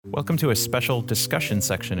Welcome to a special discussion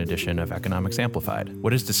section edition of Economics Amplified.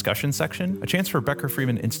 What is discussion section? A chance for Becker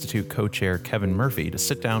Friedman Institute co-chair Kevin Murphy to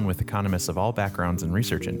sit down with economists of all backgrounds and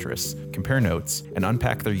research interests, compare notes, and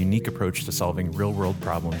unpack their unique approach to solving real-world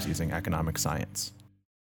problems using economic science.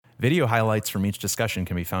 Video highlights from each discussion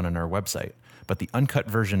can be found on our website, but the uncut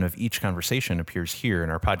version of each conversation appears here in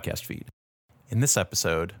our podcast feed. In this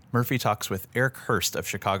episode, Murphy talks with Eric Hurst of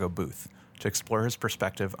Chicago Booth to explore his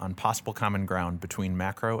perspective on possible common ground between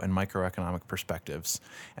macro and microeconomic perspectives,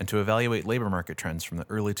 and to evaluate labor market trends from the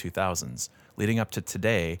early 2000s, leading up to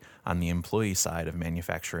today on the employee side of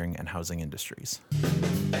manufacturing and housing industries.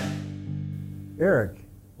 Eric,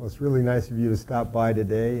 well, it's really nice of you to stop by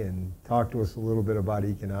today and talk to us a little bit about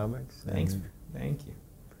economics. Thanks. Thank you.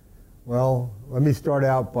 Well, let me start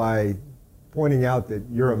out by pointing out that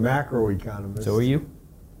you're a macroeconomist. So are you?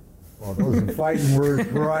 Well, those are fighting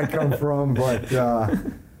words where I come from, but but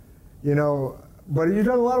you've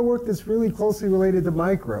done a lot of work that's really closely related to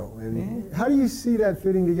micro. And how do you see that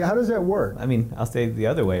fitting together? How does that work? I mean, I'll say the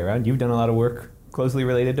other way around. You've done a lot of work closely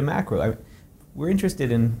related to macro. We're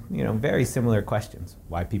interested in, very similar questions.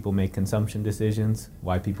 Why people make consumption decisions,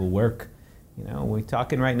 why people work. We're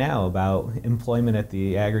talking right now about employment at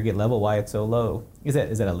the aggregate level, why it's so low. Is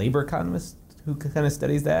that a labor economist who kind of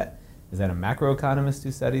studies that? Is that a macroeconomist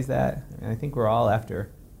who studies that? I think we're all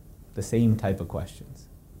after the same type of questions.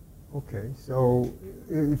 Okay, so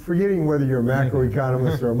forgetting whether you're a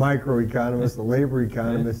macroeconomist or a microeconomist, a labor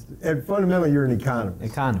economist, and fundamentally you're an economist.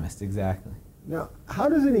 Economist, exactly. Now, how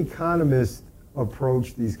does an economist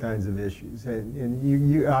approach these kinds of issues?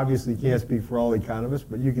 And you obviously can't speak for all economists,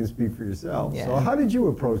 but you can speak for yourself. Yeah. So how did you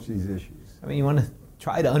approach these issues? I mean, you want to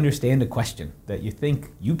try to understand a question that you think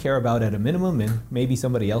you care about at a minimum and maybe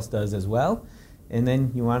somebody else does as well. And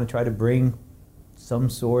then you want to try to bring some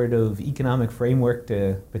sort of economic framework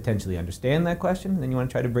to potentially understand that question. And then you want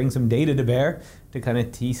to try to bring some data to bear to kind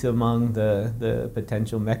of tease among the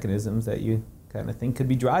potential mechanisms that you kind of think could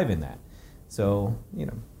be driving that. So,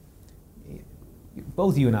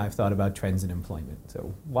 both you and I have thought about trends in employment.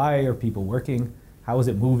 So why are people working? How is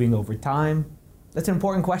it moving over time? That's an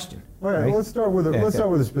important question. All right, right? let's start with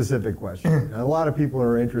a specific question. A lot of people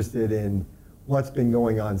are interested in what's been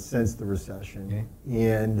going on since the recession. Okay.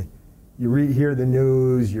 And you hear the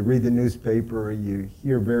news, you read the newspaper, you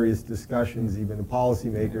hear various discussions, even the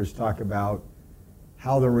policymakers talk about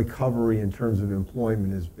how the recovery in terms of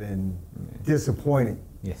employment has been disappointing.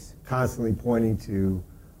 Yes. Constantly pointing to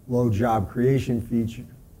low job creation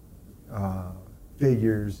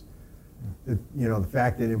figures. The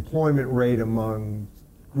fact that employment rate among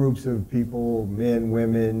groups of people, men,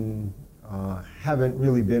 women, haven't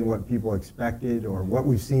really been what people expected or what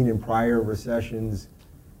we've seen in prior recessions.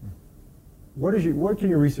 What can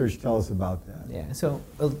your research tell us about that? Yeah, so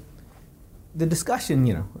the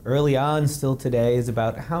discussion, early on, still today, is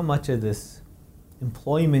about how much of this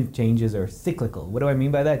employment changes are cyclical. What do I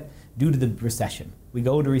mean by that? Due to the recession. We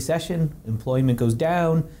go into recession, employment goes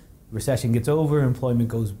down, recession gets over, employment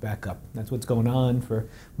goes back up. That's what's going on for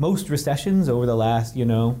most recessions over the last,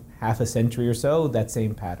 half a century or so, that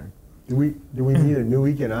same pattern. Do we need a new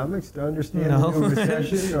economics to understand the new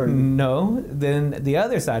recession? Or? No. Then the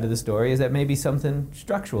other side of the story is that maybe something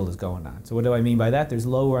structural is going on. So what do I mean by that? There's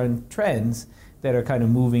low-run trends that are kind of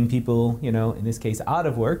moving people, in this case, out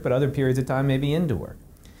of work, but other periods of time maybe into work.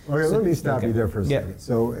 Okay, let me stop you there for a second.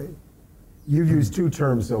 So you've used two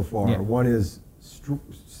terms so far. Yeah. One is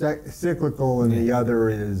cyclical and the other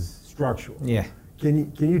is structural. Yeah.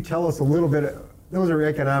 Can you tell us a little bit? Those are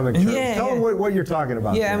economic terms. Tell them what you're talking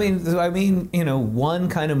about. Yeah, there. I mean, one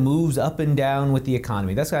kind of moves up and down with the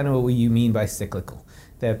economy. That's kind of what you mean by cyclical.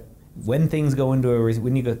 That when things go into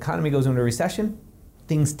when the economy goes into a recession,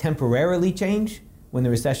 things temporarily change. When the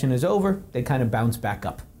recession is over, they kind of bounce back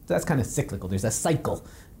up. So that's kind of cyclical. There's a cycle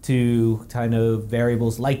to kind of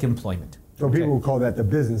variables like employment. So people will call that the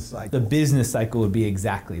business cycle. The business cycle would be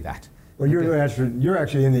exactly that. Well, you're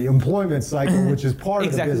actually in the employment cycle, which is part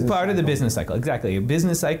of the business cycle. Part of the business cycle, exactly.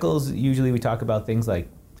 Business cycles, usually we talk about things like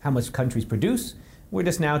how much countries produce. We're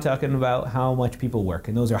just now talking about how much people work.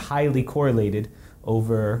 And those are highly correlated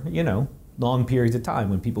over, long periods of time.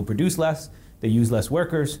 When people produce less, they use less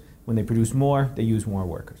workers. When they produce more, they use more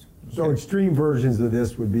workers. Okay. So extreme versions of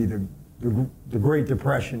this would be the Great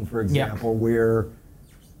Depression, for example, where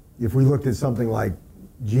if we looked at something like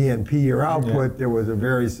GNP or output, there was a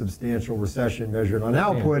very substantial recession measured on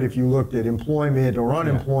output. If you looked at employment or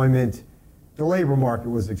unemployment, the labor market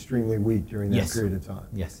was extremely weak during that period of time.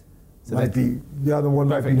 Yes. So the other one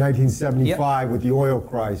might be 1975 with the oil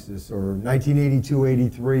crisis, or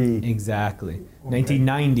 1982-83. Exactly.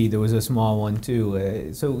 1990, there was a small one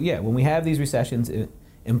too. So when we have these recessions,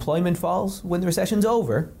 Employment falls when the recession's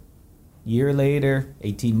over. Year later,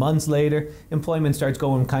 18 months later, employment starts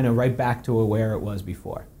going kind of right back to where it was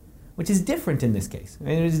before, which is different in this case. And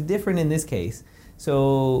it is different in this case.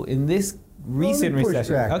 So in this recent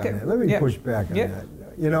recession, let me push back on that.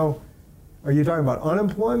 You know, are you talking about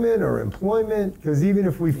unemployment or employment? Because even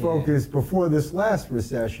if we focus before this last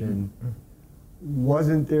recession,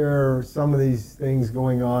 wasn't there some of these things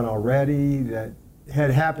going on already that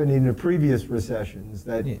had happened in the previous recessions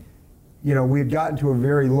that, you know, we had gotten to a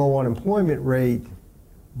very low unemployment rate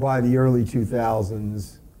by the early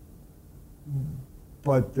 2000s,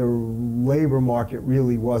 but the labor market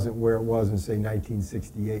really wasn't where it was in, say,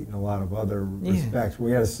 1968 and a lot of other respects.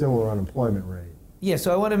 We had a similar unemployment rate. Yeah,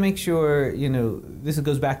 so I want to make sure, you know, this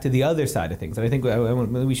goes back to the other side of things. And I think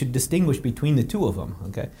we should distinguish between the two of them,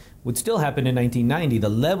 okay? What still happened in 1990, the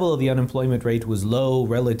level of the unemployment rate was low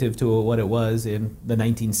relative to what it was in the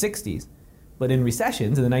 1960s. But in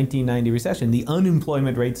recessions, in the 1990 recession, the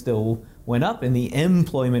unemployment rate still went up and the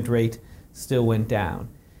employment rate still went down.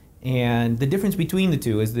 And the difference between the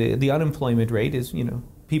two is the unemployment rate is, you know,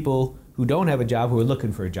 people who don't have a job who are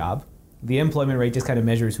looking for a job. The employment rate just kind of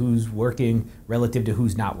measures who's working relative to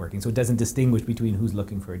who's not working. So it doesn't distinguish between who's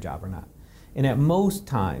looking for a job or not. And at most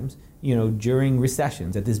times, you know, during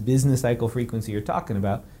recessions, at this business cycle frequency you're talking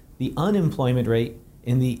about, the unemployment rate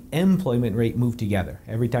and the employment rate moved together.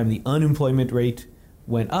 Every time the unemployment rate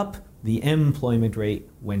went up, the employment rate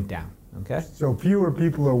went down. Okay? So fewer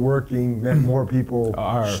people are working, meant more people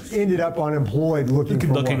ended up unemployed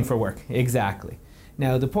looking for work. Exactly.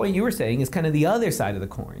 Now, the point you were saying is kind of the other side of the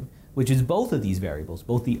coin, which is both of these variables,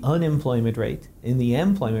 both the unemployment rate and the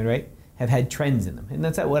employment rate, have had trends in them. And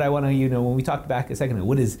that's what I want to, you know, when we talked back a second ago,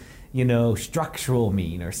 what does, you know, structural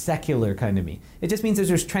mean or secular kind of mean? It just means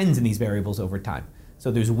there's trends in these variables over time.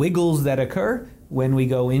 So there's wiggles that occur when we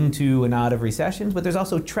go into and out of recessions, but there's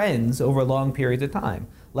also trends over long periods of time.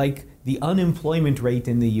 Like the unemployment rate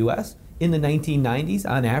in the US in the 1990s,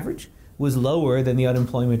 on average, was lower than the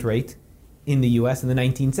unemployment rate in the US in the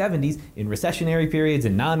 1970s, in recessionary periods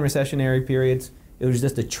and non-recessionary periods. It was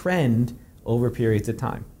just a trend over periods of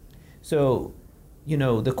time. So, you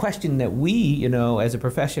know, the question that we, you know, as a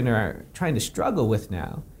profession are trying to struggle with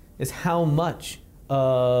now is how much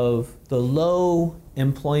of the low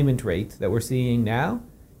employment rate that we're seeing now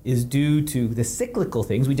is due to the cyclical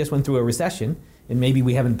things. We just went through a recession and maybe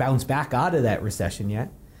we haven't bounced back out of that recession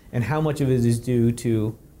yet. And how much of it is due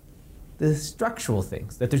to the structural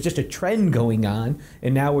things, that there's just a trend going on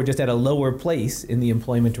and now we're just at a lower place in the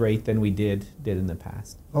employment rate than we did in the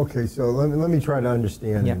past. Okay, so let me try to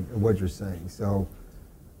understand what you're saying. So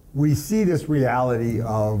we see this reality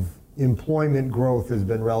of employment growth has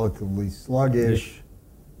been relatively sluggish.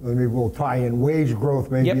 We'll tie in wage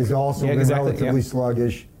growth maybe has also been relatively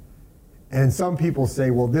sluggish. And some people say,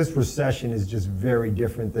 well, this recession is just very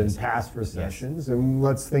different than past recessions, and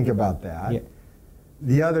let's think about that.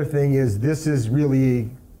 The other thing is, this is really a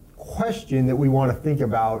question that we want to think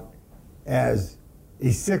about as a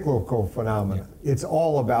cyclical phenomenon. It's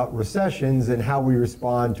all about recessions and how we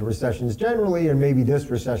respond to recessions generally, and maybe this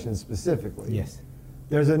recession specifically.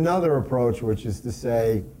 There's another approach, which is to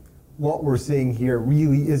say, what we're seeing here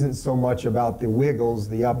really isn't so much about the wiggles,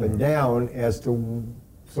 the up and down, as to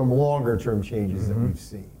some longer term changes that we've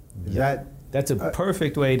seen. That's a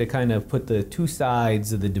perfect way to kind of put the two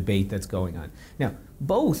sides of the debate that's going on. Now,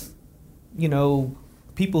 both, you know,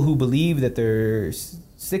 people who believe that they're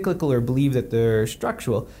cyclical or believe that they're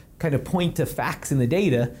structural kind of point to facts in the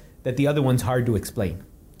data that the other one's hard to explain,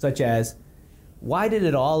 such as, why did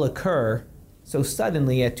it all occur so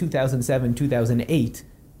suddenly at 2007, 2008,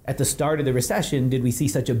 at the start of the recession, did we see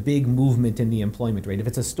such a big movement in the employment rate? If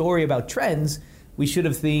it's a story about trends, we should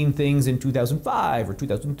have seen things in 2005 or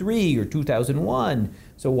 2003 or 2001.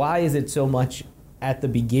 So why is it so much at the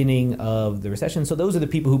beginning of the recession? So those are the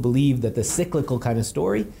people who believe that the cyclical kind of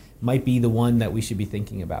story might be the one that we should be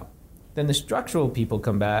thinking about. Then the structural people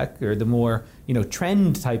come back, or the more, you know,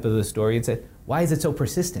 trend type of the story, and say, why is it so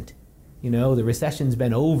persistent? You know, the recession's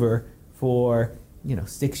been over for, you know,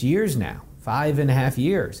 6 years now, 5.5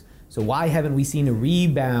 years. So why haven't we seen a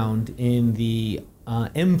rebound in the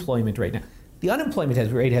employment rate? Now, the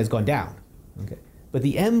unemployment rate has gone down, okay, but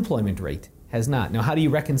the employment rate has not. Now, how do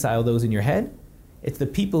you reconcile those in your head? It's the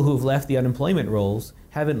people who've left the unemployment rolls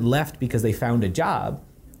haven't left because they found a job.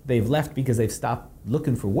 They've left because they've stopped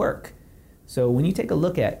looking for work. So when you take a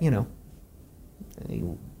look at, you know,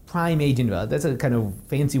 prime age, that's a kind of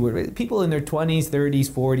fancy word, people in their 20s, 30s,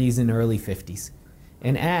 40s, and early 50s,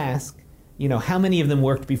 and ask, you know, how many of them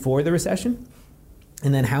worked before the recession,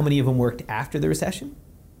 and then how many of them worked after the recession?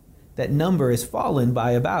 That number has fallen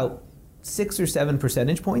by about 6 or 7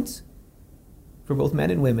 percentage points for both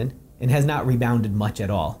men and women and has not rebounded much at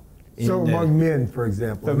all. So among men, for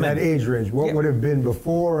example, in that age range, what would have been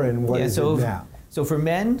before and what is it now? So for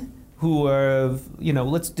men who are,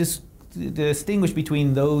 let's just distinguish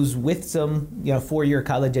between those with some 4-year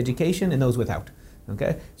college education and those without.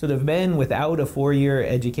 Okay, so the men without a 4-year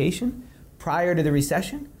education prior to the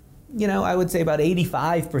recession, I would say about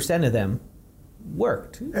 85% of them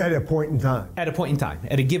worked at a point in time. At a point in time,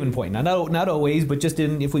 at a given point. Now, not always, but just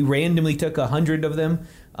if we randomly took 100 of them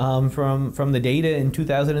from the data in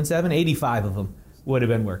 2007, 85 of them would have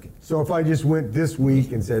been working. So if I just went this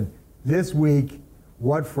week and said, this week,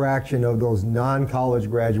 what fraction of those non-college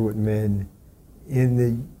graduate men in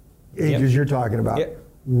the ages you're talking about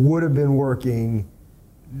would have been working?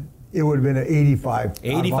 It would have been an 85.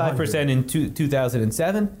 85% in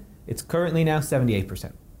 2007. It's currently now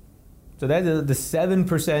 78%. So that is the 7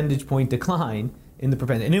 percentage point decline in the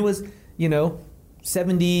propensity. And it was,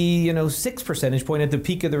 6 percentage point at the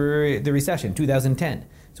peak of the recession, 2010.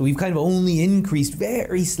 So we've kind of only increased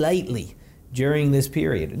very slightly during this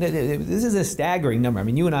period. This is a staggering number. I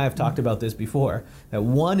mean, you and I have talked about this before, that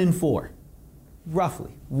 1 in 4,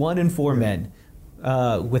 roughly 1 in 4 men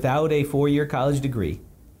without a 4-year college degree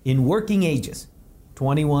in working ages,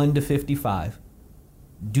 21 to 55,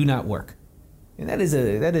 do not work. And that is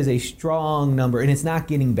a strong number, and it's not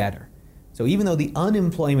getting better. So even though the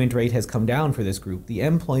unemployment rate has come down for this group, the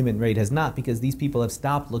employment rate has not, because these people have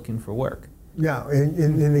stopped looking for work. Yeah,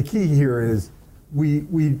 and the key here is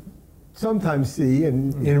we sometimes see,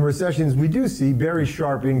 and in recessions we do see very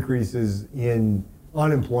sharp increases in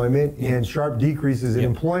unemployment and sharp decreases in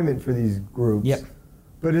employment for these groups.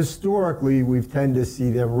 But historically, we've tended to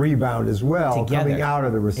see them rebound as well coming out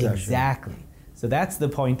of the recession. Exactly. So that's the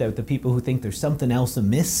point, that the people who think there's something else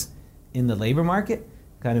amiss in the labor market,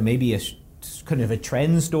 kind of maybe kind of a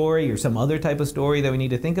trend story or some other type of story that we need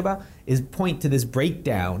to think about, is point to this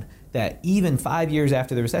breakdown that even 5 years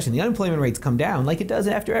after the recession, the unemployment rates come down like it does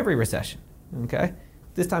after every recession. Okay?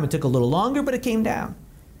 This time it took a little longer, but it came down.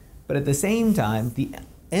 But at the same time, the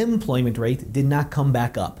employment rate did not come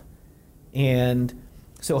back up. And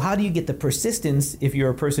so how do you get the persistence if you're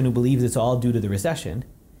a person who believes it's all due to the recession?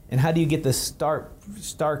 And how do you get the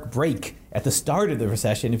stark break at the start of the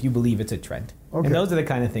recession if you believe it's a trend? Okay. And those are the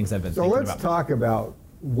kind of things I've been thinking about. So let's talk about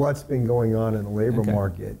what's been going on in the labor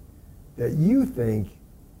market that you think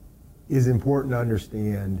is important to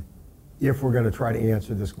understand if we're going to try to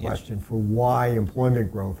answer this question for why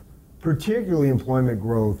employment growth, particularly employment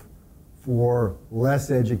growth for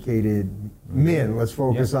less educated men. Let's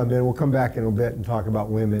focus on men. We'll come back in a bit and talk about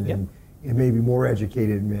women and maybe more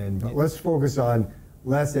educated men. But let's focus on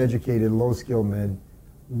less educated, low-skilled men.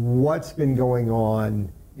 What's been going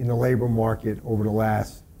on in the labor market over the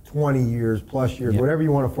last 20 years, plus years, whatever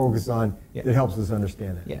you want to focus on that helps us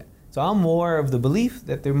understand it. Yeah. So I'm more of the belief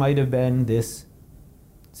that there might have been this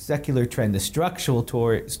secular trend, the structural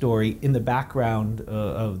story in the background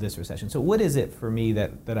of this recession. So what is it for me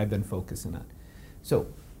that I've been focusing on? So,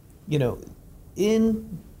 I'll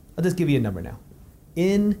just give you a number now.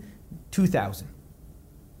 In 2000,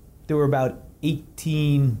 there were about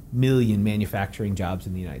 18 million manufacturing jobs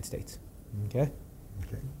in the United States. Okay.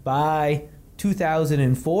 By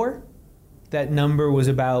 2004, that number was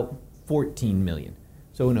about 14 million.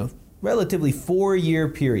 So in a relatively 4-year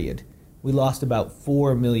period, we lost about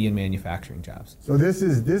 4 million manufacturing jobs. So this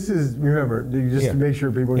is remember, just to make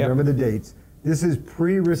sure people remember the dates, this is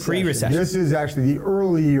pre-recession. Pre-recession. This is actually the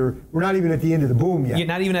earlier, we're not even at the end of the boom yet. You're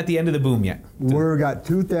not even at the end of the boom yet. We've got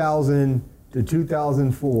 2000 to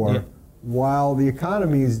 2004, while the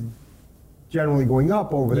economy is generally going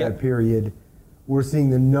up over that period, we're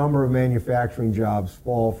seeing the number of manufacturing jobs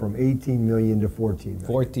fall from 18 million to 14 million.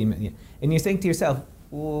 14 million. And you think to yourself,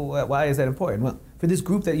 well, why is that important? Well, for this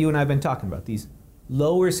group that you and I have been talking about, these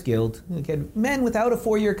lower skilled, men without a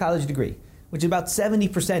 4-year college degree, which is about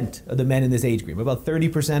 70% of the men in this age group. About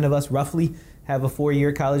 30% of us roughly have a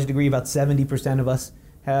 4-year college degree. About 70% of us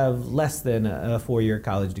have less than a 4-year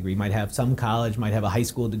college degree. Might have some college, might have a high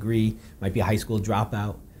school degree, might be a high school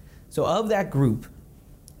dropout. So of that group,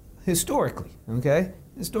 historically,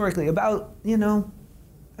 about,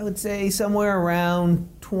 I would say somewhere around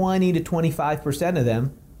 20 to 25% of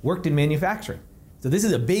them worked in manufacturing. So this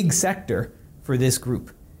is a big sector for this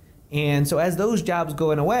group. And so as those jobs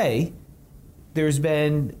going away, there's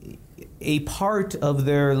been a part of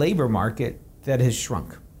their labor market that has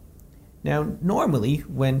shrunk. Now, normally,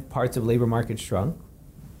 when parts of labor market shrunk,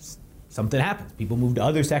 something happens. People move to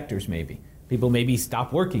other sectors maybe. People maybe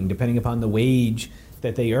stop working depending upon the wage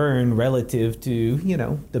that they earn relative to,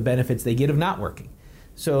 the benefits they get of not working.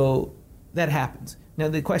 So that happens. Now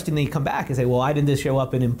the question then you come back and say, well, why didn't this show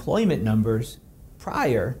up in employment numbers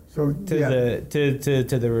prior to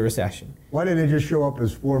the recession? Why didn't it just show up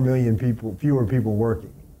as 4 million fewer people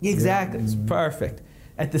working? Exactly, it's perfect.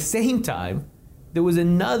 At the same time, there was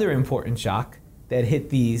another important shock that hit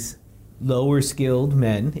these lower skilled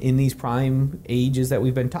men in these prime ages that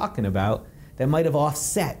we've been talking about that might have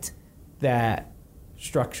offset that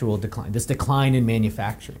structural decline, this decline in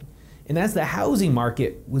manufacturing. And as the housing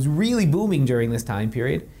market was really booming during this time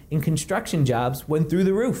period, and construction jobs went through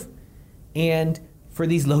the roof. And for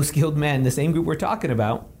these low-skilled men, the same group we're talking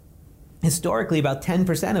about, historically about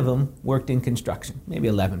 10% of them worked in construction, maybe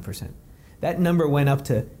 11%. That number went up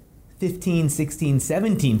to 15, 16,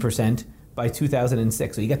 17% by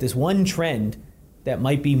 2006. So you got this one trend that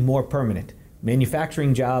might be more permanent.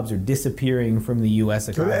 Manufacturing jobs are disappearing from the U.S.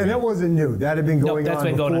 economy. And that wasn't new. That had been going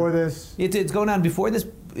on before this? It's going on before this.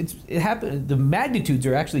 It happened. The magnitudes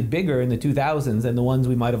are actually bigger in the 2000s than the ones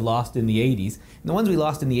we might have lost in the 80s. And the ones we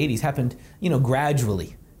lost in the 80s happened,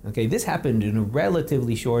 gradually. Okay, this happened in a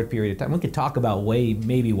relatively short period of time. We could talk about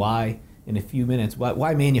maybe why in a few minutes,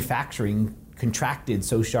 why manufacturing contracted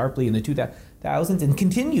so sharply in the 2000s and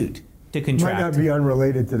continued to contract. Might not be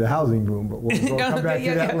unrelated to the housing boom, but we'll come back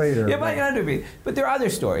to that later. It might not be, but there are other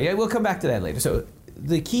stories. Yeah, we'll come back to that later. So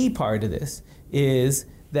the key part of this is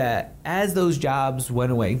that as those jobs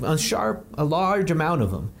went away, a large amount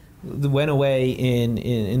of them went away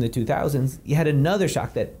in the 2000s, you had another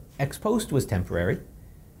shock that ex post was temporary,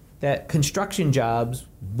 that construction jobs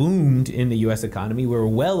boomed in the U.S. economy. We were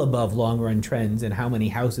well above long-run trends in how many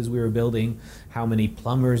houses we were building, how many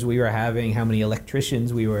plumbers we were having, how many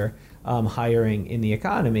electricians we were hiring in the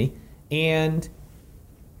economy. And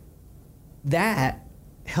that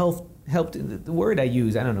helped, the word I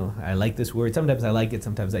use, I don't know, I like this word, sometimes I like it,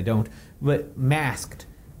 sometimes I don't, but masked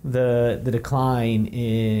the decline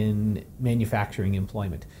in manufacturing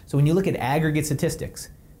employment. So when you look at aggregate statistics,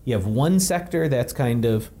 you have one sector that's kind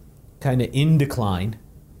of in decline.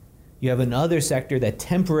 You have another sector that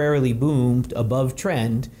temporarily boomed above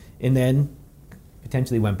trend and then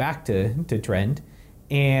potentially went back to trend.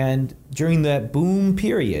 And during that boom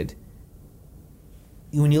period,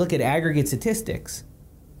 when you look at aggregate statistics,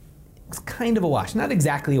 it's kind of a wash. Not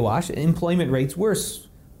exactly a wash. Employment rates were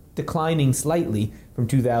declining slightly from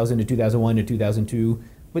 2000 to 2001 to 2002,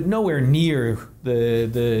 but nowhere near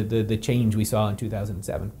the change we saw in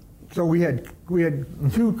 2007. So we had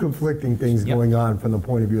two conflicting things going on from the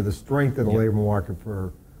point of view of the strength of the labor market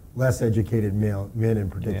for less educated men in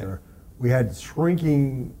particular. We had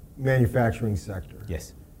shrinking manufacturing sector.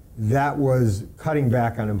 Yes. That was cutting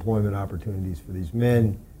back on employment opportunities for these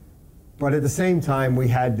men. But at the same time, we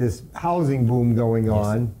had this housing boom going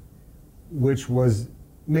on, which was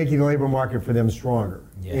making the labor market for them stronger.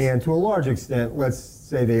 Yes. And to a large extent, let's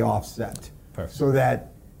say they offset. Perfect. So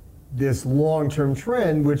that this long-term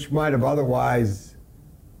trend, which might have otherwise,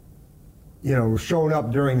 shown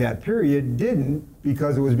up during that period, didn't,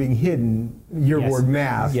 because it was being hidden, word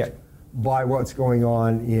masked, by what's going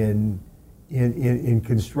on in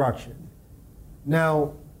construction.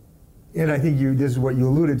 Now, and I think this is what you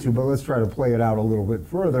alluded to, but let's try to play it out a little bit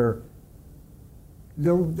further.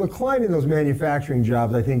 The decline in those manufacturing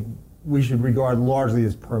jobs, I think we should regard largely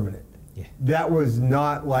as permanent. Yeah. That was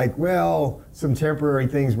not like, some temporary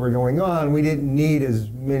things were going on. We didn't need as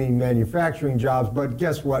many manufacturing jobs, but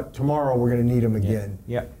guess what? Tomorrow we're going to need them again.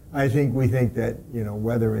 Yeah. I think we think that,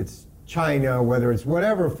 whether it's China, whether it's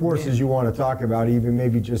whatever forces you want to talk about, even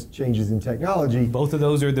maybe just changes in technology. Both of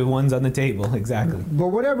those are the ones on the table, exactly. But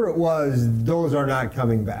whatever it was, those are not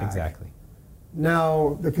coming back. Exactly.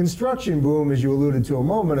 Now, the construction boom, as you alluded to a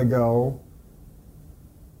moment ago,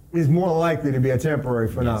 is more likely to be a temporary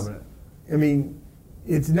phenomenon. Yes. I mean,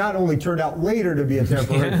 it's not only turned out later to be a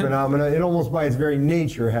temporary phenomenon, it almost by its very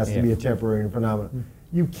nature has to be a temporary phenomenon.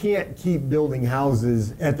 You can't keep building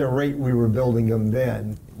houses at the rate we were building them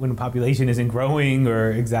then. When the population isn't growing,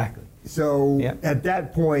 or exactly. So at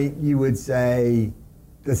that point, you would say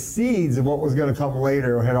the seeds of what was going to come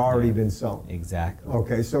later had already been sown. Exactly.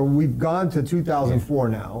 Okay, so we've gone to 2004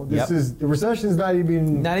 now. This is, the recession's not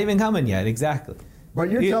even coming yet, exactly. But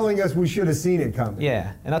you're telling us we should have seen it coming.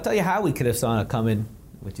 Yeah, and I'll tell you how we could have seen it coming,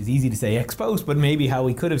 which is easy to say ex post, but maybe how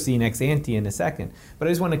we could have seen ex ante in a second. But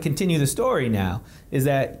I just want to continue the story now, is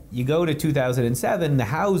that you go to 2007, the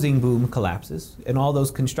housing boom collapses, and all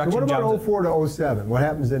those construction jobs. So what about 04 to 07? What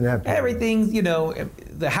happens in that period? Everything,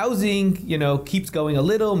 the housing, keeps going a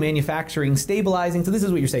little, manufacturing stabilizing. So this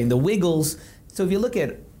is what you're saying, the wiggles. So if you look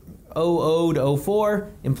at 00 to 04,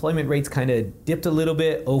 employment rates kind of dipped a little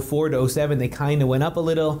bit. 04 to 07, they kind of went up a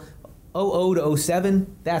little. 00 to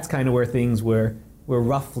 07, that's kind of where things were were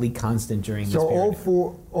roughly constant during this period.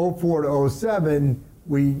 So 04 to 07,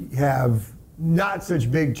 we have not such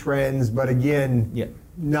big trends, but again,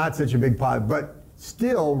 not such a big pot, but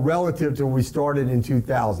still relative to when we started in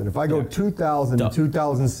 2000. If I go 2000 to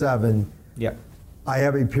 2007, I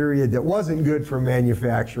have a period that wasn't good for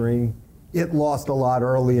manufacturing. It lost a lot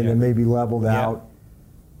early and then maybe leveled out.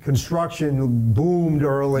 Construction boomed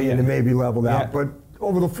early and then maybe leveled out. But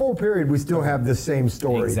over the full period, we still have the same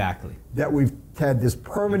story. Exactly. That we've had this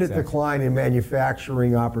permanent decline in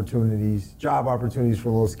manufacturing opportunities, job opportunities for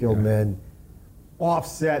low-skilled men,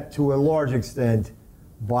 offset to a large extent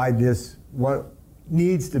by this, what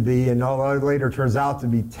needs to be, and later turns out to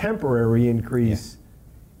be, temporary increase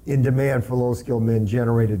in demand for low-skilled men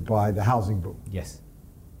generated by the housing boom. Yes.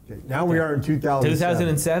 Okay, now we are in 2007.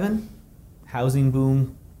 2007, housing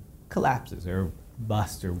boom collapses or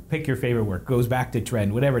busts, or pick your favorite word, goes back to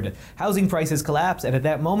trend, whatever it is. Housing prices collapse, and at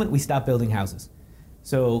that moment we stop building houses.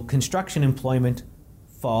 So construction employment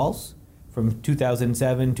falls from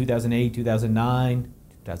 2007, 2008, 2009,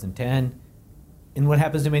 2010. And what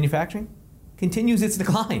happens to manufacturing? Continues its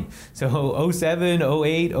decline. So 07,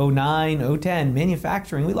 08, 09, 010,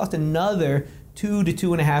 manufacturing, we lost another 2 to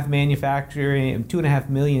 2.5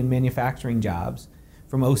 million manufacturing jobs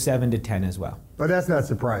from 07 to 10 as well. But that's not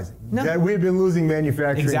surprising. No. That we've been losing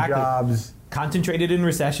manufacturing jobs. Concentrated in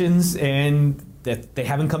recessions, and that they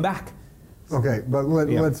haven't come back. Okay, but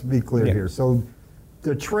let's be clear here. So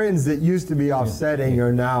the trends that used to be offsetting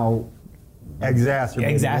are now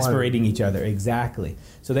exasperating each other, exactly.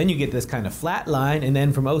 So then you get this kind of flat line, and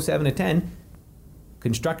then from 07 to 10,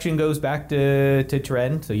 construction goes back to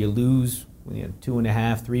trend, so you lose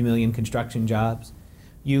 2.5, 3 million construction jobs.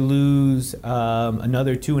 You lose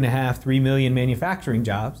another 2.5, 3 million manufacturing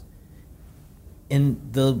jobs.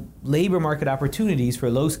 And the labor market opportunities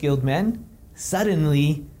for low-skilled men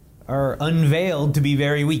suddenly are unveiled to be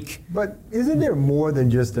very weak. But isn't there more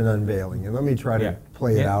than just an unveiling? And let me try to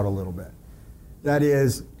play it out a little bit. That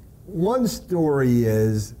is, one story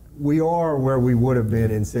is we are where we would have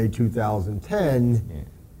been in, say, 2010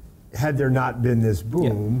 had there not been this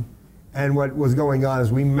boom. And what was going on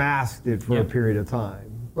is we masked it for a period of time.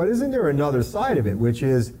 But isn't there another side of it, which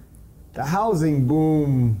is the housing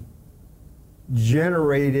boom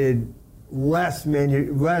generated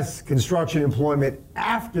less construction employment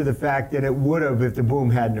after the fact than it would have if the boom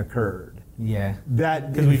hadn't occurred. Yeah.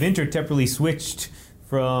 Because we've intertemporally switched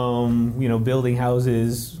from building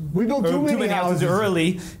houses. We built too many houses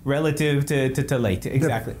early relative to late.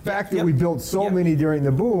 Exactly. The fact that we built so many during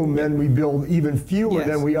the boom, then we build even fewer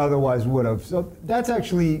than we otherwise would have. So that's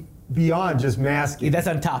actually beyond just masking. That's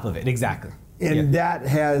on top of it. Exactly. And that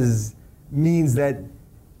means that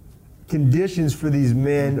conditions for these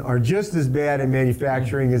men are just as bad in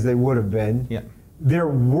manufacturing as they would have been. They're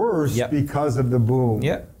worse because of the boom.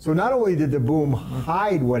 So not only did the boom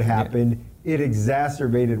hide what happened, it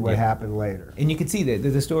exacerbated what happened later. And you can see that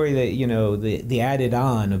the story that, the added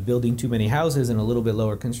on of building too many houses and a little bit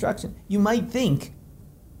lower construction, you might think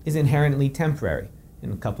is inherently temporary.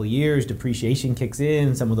 In a couple of years, depreciation kicks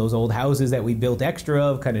in, some of those old houses that we built extra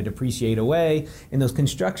of kind of depreciate away, and those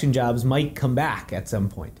construction jobs might come back at some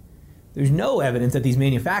point. There's no evidence that these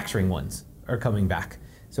manufacturing ones are coming back.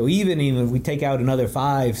 So even if we take out another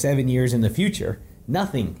 5, 7 years in the future,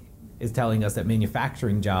 nothing is telling us that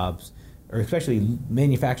manufacturing jobs, or especially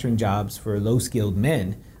manufacturing jobs for low-skilled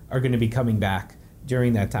men, are going to be coming back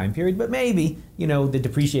during that time period. But maybe, the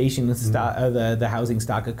depreciation of the housing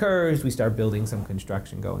stock occurs, we start building some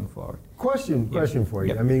construction going forward. Question for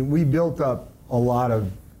you. I mean, we built up a lot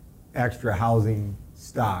of extra housing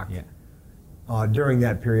stock during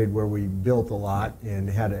that period where we built a lot and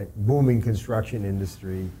had a booming construction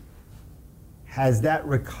industry. Has that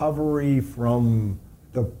recovery from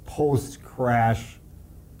the post-crash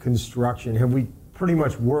construction, have we pretty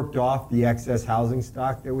much worked off the excess housing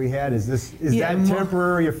stock that we had? Is that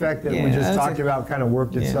temporary effect that we just talked about kind of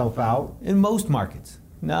worked itself out? In most markets,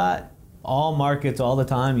 not all markets all the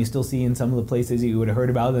time. You still see in some of the places you would have heard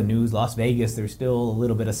about in the news, Las Vegas, there's still a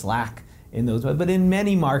little bit of slack in those. But in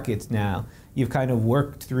many markets now, you've kind of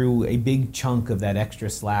worked through a big chunk of that extra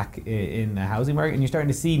slack in the housing market. And you're starting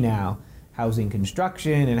to see now housing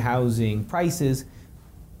construction and housing prices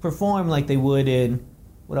perform like they would in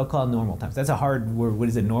what I'll call normal times. That's a hard word. What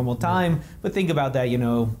is it, normal time? But think about that,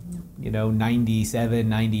 97,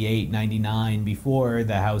 98, 99, before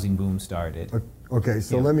the housing boom started. Okay,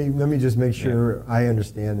 so let me just make sure I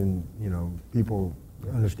understand and people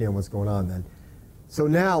understand what's going on then. So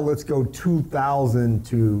now let's go 2000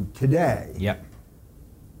 to today.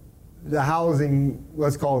 the housing,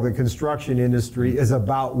 let's call it the construction industry, is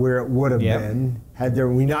about where it would have been had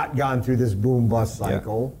we not gone through this boom bust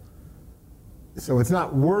cycle. So it's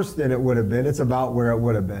not worse than it would have been, it's about where it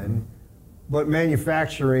would have been. But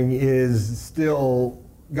manufacturing is still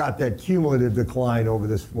got that cumulative decline over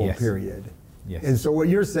this full period. Yes. And so what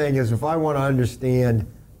you're saying is, if I want to understand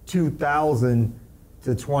 2000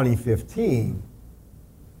 to 2015,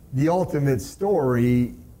 the ultimate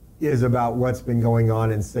story is about what's been going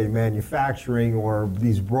on in, say, manufacturing or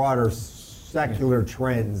these broader secular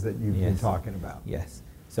trends that you've been talking about. Yes.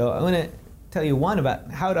 So I'm going to tell you one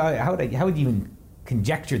about how would you even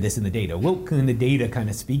conjecture this in the data? What in the data kind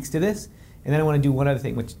of speaks to this? And then I want to do one other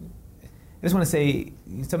thing, which I just want to say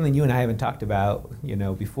something you and I haven't talked about,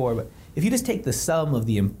 before. But if you just take the sum of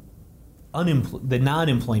the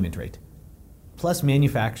non-employment rate plus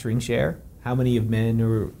manufacturing share, how many of men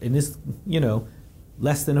are in this,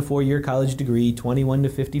 less than a 4-year college degree, 21 to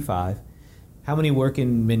 55, how many work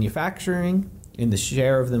in manufacturing, and the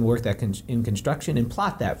share of them work in construction, and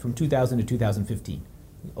plot that from 2000 to 2015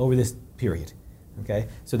 over this period. Okay,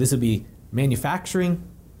 so this would be manufacturing,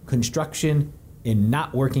 construction, and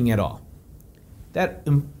not working at all. That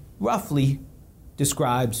roughly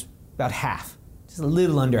describes about half, just a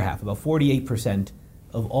little under half, about 48%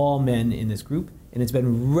 of all men in this group, and it's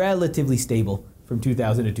been relatively stable from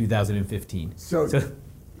 2000 to 2015. So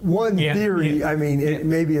one theory, I mean,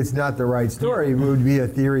 maybe it's not the right story, but it would be a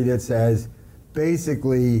theory that says,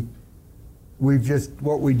 basically,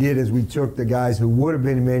 what we did is we took the guys who would have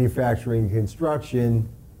been in manufacturing and construction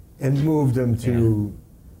and moved them to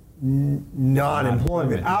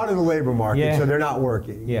non-employment, out of the labor market, so they're not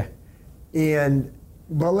working. Yeah.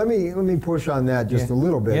 But let me push on that just a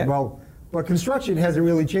little bit. Well, but construction hasn't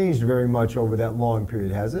really changed very much over that long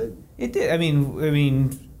period, has it? It did. I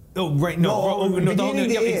mean. Oh, right.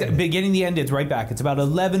 Beginning the end, it's right back. It's about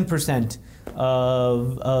 11%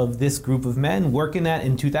 of this group of men working that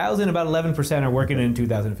in 2000. About 11% are working in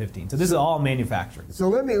 2015. So this is all manufacturing. So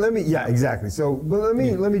let me exactly. So but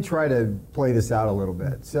let me try to play this out a little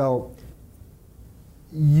bit. So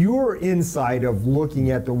your insight of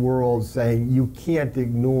looking at the world, saying you can't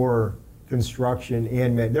ignore construction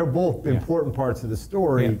and men, they're both important parts of the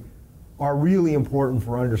story. Are really important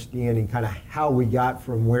for understanding kind of how we got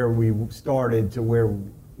from where we started to where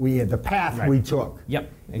we had the path we took.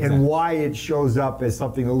 Yep. Exactly. And why it shows up as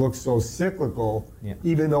something that looks so cyclical,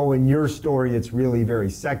 even though in your story it's really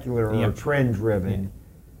very secular or trend driven.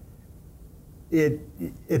 At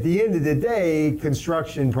the end of the day,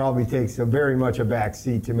 construction probably takes very much a back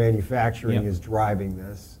seat to manufacturing is driving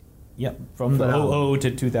this. Yep. From the 00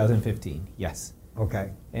 to 2015. Yes.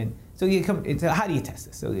 Okay. And so how do you test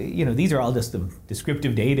this? So these are all just the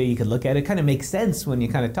descriptive data. You can look at it. Kind of makes sense when you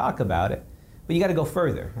kind of talk about it, but you got to go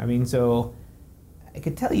further. I mean, so I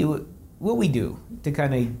could tell you what we do to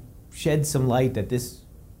kind of shed some light that this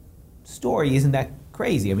story isn't that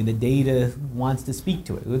crazy. I mean, the data wants to speak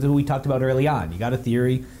to it. It was what we talked about early on. You got a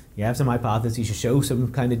theory, you have some hypotheses, you should show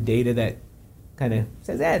some kind of data that kind of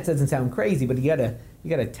says, it doesn't sound crazy, but you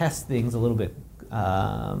gotta test things a little bit,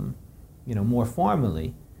 more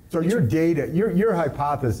formally. So your data, your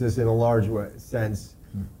hypothesis in a large sense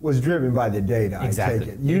was driven by the data, exactly. I take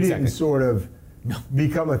it. You didn't sort of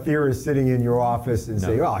become a theorist sitting in your office and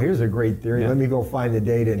say, oh, here's a great theory, let me go find the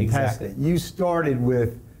data and test it. You started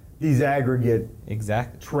with these aggregate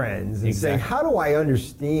trends and saying, how do I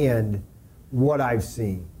understand what I've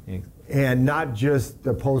seen? And not just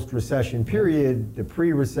the post-recession period, the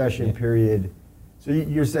pre-recession period. So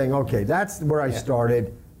you're saying, okay, that's where I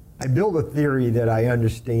started. I build a theory that I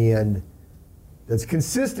understand that's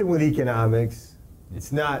consistent with economics.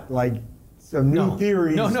 It's not like some new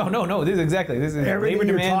theories. No. This is labor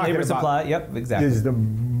demand, labor supply. Yep, exactly. Is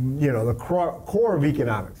the core of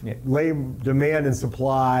economics. Labor demand and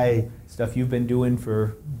supply. Stuff you've been doing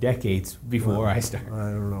for decades before I started.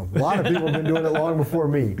 I don't know. A lot of people have been doing it long before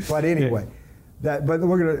me. But anyway,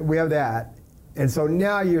 we have that. And so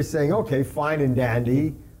now you're saying, okay, fine and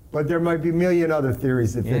dandy. But there might be a million other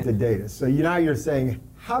theories that fit the data. So now you're saying,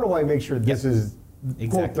 how do I make sure this is,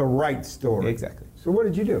 quote, the right story? Exactly. So what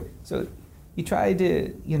did you do? So you try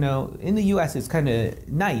to, in the U.S. it's kind of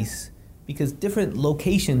nice because different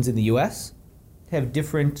locations in the U.S. have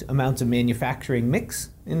different amounts of manufacturing mix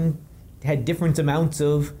and had different amounts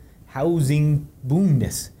of housing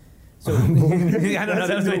boomness. So I don't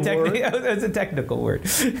know, that's a technical word.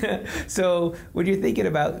 So when you're thinking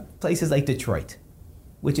about places like Detroit,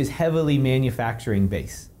 which is heavily manufacturing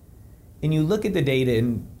based, and you look at the data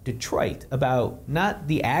in Detroit about not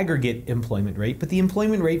the aggregate employment rate, but the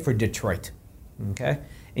employment rate for Detroit, okay?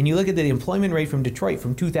 and you look at the employment rate from Detroit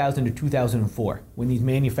from 2000 to 2004, when these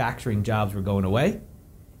manufacturing jobs were going away,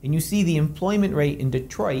 and you see the employment rate in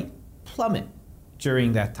Detroit plummet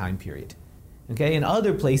during that time period. Okay, in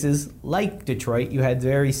other places like Detroit, you had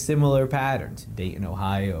very similar patterns. Dayton,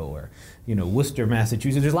 Ohio, or Worcester,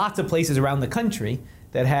 Massachusetts. There's lots of places around the country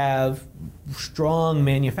that have strong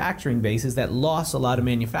manufacturing bases that lost a lot of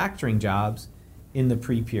manufacturing jobs in the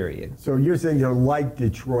pre-period. So you're saying they're like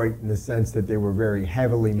Detroit in the sense that they were very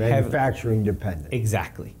heavily manufacturing dependent.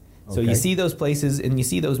 Exactly. Okay. So you see those places and you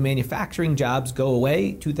see those manufacturing jobs go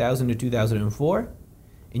away 2000 to 2004,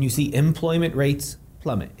 and you see employment rates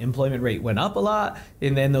plummet. Employment rate went up a lot,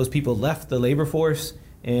 and then those people left the labor force,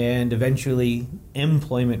 and eventually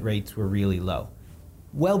employment rates were really low,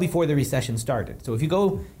 well before the recession started. So if you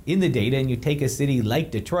go in the data and you take a city like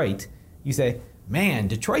Detroit, you say, man,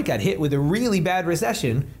 Detroit got hit with a really bad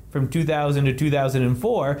recession from 2000 to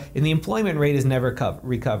 2004, and the employment rate has never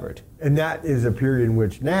recovered. And that is a period in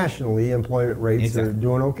which nationally employment rates are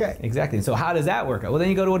doing okay. Exactly. So how does that work out? Well, then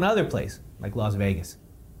you go to another place like Las Vegas,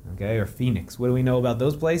 okay, or Phoenix. What do we know about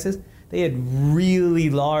those places? They had really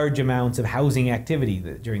large amounts of housing activity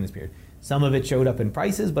during this period. Some of it showed up in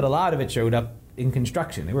prices, but a lot of it showed up in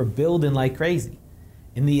construction. They were building like crazy.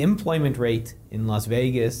 And the employment rate in Las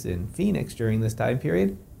Vegas and Phoenix during this time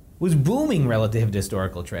period was booming relative to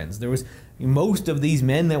historical trends. There was most of these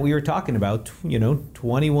men that we were talking about,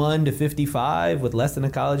 21 to 55 with less than a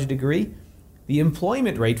college degree. The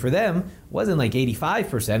employment rate for them wasn't like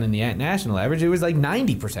 85% in the national average. It was like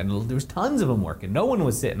 90%. There was tons of them working. No one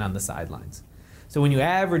was sitting on the sidelines. So when you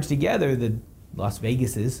average together the Las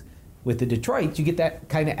Vegases with the Detroits, you get that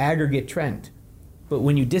kind of aggregate trend. But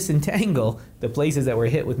when you disentangle the places that were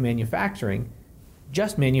hit with manufacturing,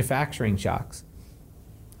 just manufacturing shocks,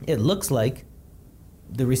 it looks like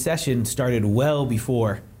the recession started well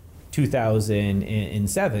before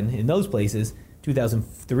 2007 in those places.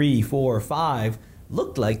 2003, 4, 5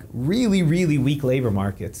 looked like really, really weak labor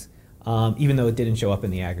markets, even though it didn't show up in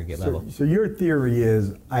the aggregate level. So your theory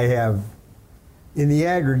is, in the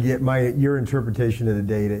aggregate, your interpretation of the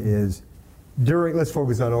data is, let's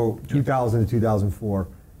focus on 2000 to 2004,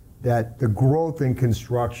 that the growth in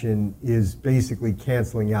construction is basically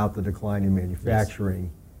canceling out the decline in manufacturing,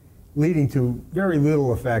 yes, leading to very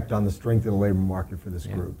little effect on the strength of the labor market for this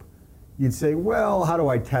group. You'd say, well, how do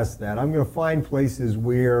I test that? I'm going to find places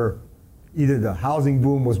where either the housing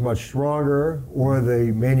boom was much stronger or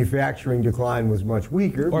the manufacturing decline was much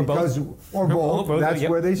weaker. Or both. That's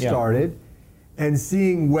where they started. And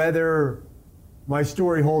seeing whether my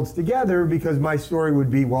story holds together, because my story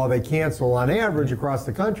would be, well, they cancel on average across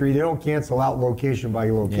the country. They don't cancel out location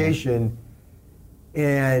by location.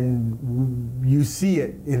 And you see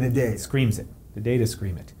it in the data. It screams it. The data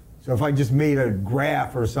scream it. So if I just made a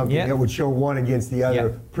graph or something that would show one against the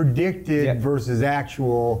other, predicted versus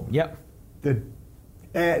actual,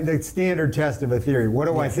 the standard test of a theory. What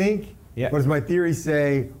do I think? What does my theory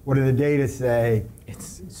say? What do the data say?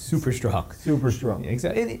 It's super strong. Super strong.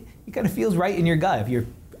 Exactly. It kind of feels right in your gut. If you're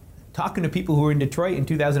talking to people who were in Detroit in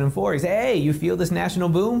 2004, you say, hey, you feel this national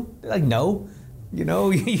boom? They're like, no.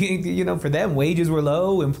 For them, wages were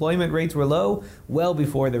low, employment rates were low, well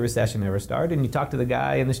before the recession ever started. And you talk to the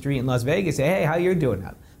guy in the street in Las Vegas, say, hey, how you doing?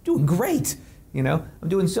 I'm doing great. I'm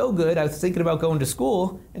doing so good. I was thinking about going to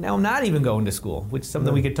school, and now I'm not even going to school, which is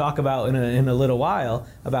something we could talk about in a little while,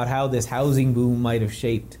 about how this housing boom might have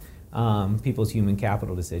shaped people's human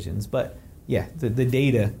capital decisions. But the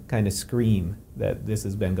data kind of scream that this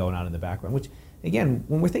has been going on in the background, which, again,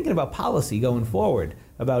 when we're thinking about policy going forward,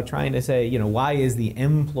 about trying to say, why is the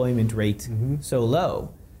employment rate so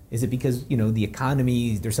low? Is it because, the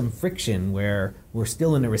economy, there's some friction where we're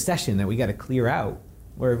still in a recession that we got to clear out?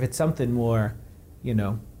 Or if it's something more,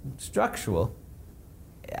 structural,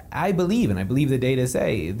 I believe the data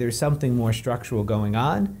say there's something more structural going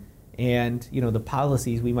on, and, the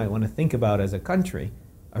policies we might want to think about as a country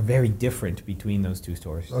are very different between those two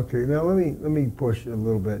stories. Okay, now let me push a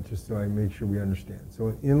little bit just so I make sure we understand.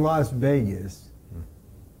 So in Las Vegas,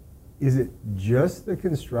 is it just the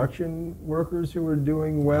construction workers who are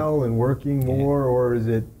doing well and working more, or is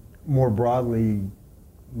it more broadly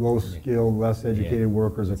low-skilled, less educated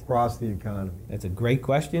workers across the economy? That's a great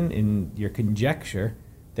question, and your conjecture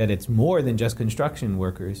that it's more than just construction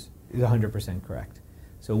workers is 100% correct.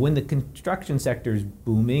 So when the construction sector is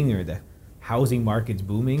booming or the housing market's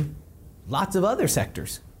booming, lots of other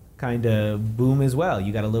sectors kind of boom as well.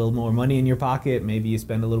 You got a little more money in your pocket, maybe you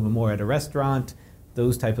spend a little bit more at a restaurant,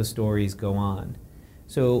 those type of stories go on.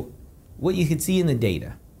 So what you could see in the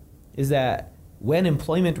data is that when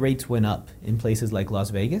employment rates went up in places like Las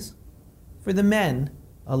Vegas, for the men,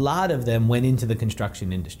 a lot of them went into the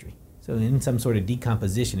construction industry. So in some sort of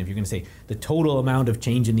decomposition, if you're going to say the total amount of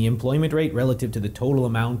change in the employment rate relative to the total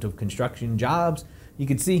amount of construction jobs, you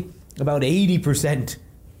could see about 80%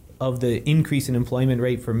 of the increase in employment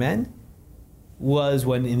rate for men was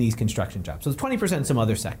when in these construction jobs. So it's 20% in some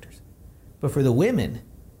other sectors. But for the women,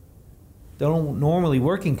 they don't normally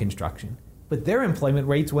work in construction, but their employment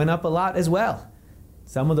rates went up a lot as well.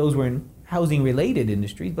 Some of those were in housing-related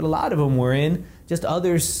industries, but a lot of them were in just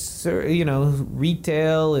other,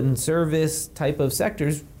 retail and service type of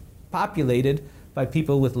sectors populated by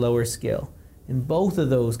people with lower skill. And both of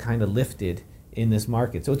those kind of lifted in this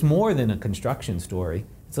market. So it's more than a construction story.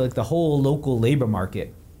 It's like the whole local labor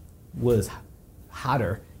market was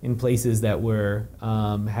hotter in places that were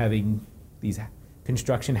having these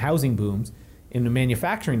construction housing booms. In the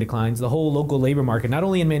manufacturing declines, the whole local labor market, not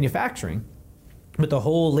only in manufacturing, but the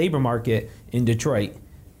whole labor market in Detroit,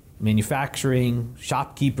 manufacturing,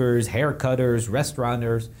 shopkeepers, haircutters,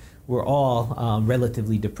 restaurateurs, were all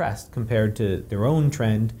relatively depressed compared to their own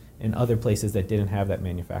trend in other places that didn't have that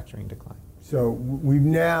manufacturing decline. So we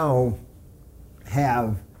now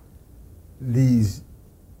have these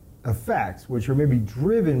effects, which are maybe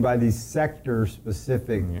driven by these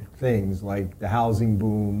sector-specific things like the housing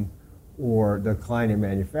boom or the decline in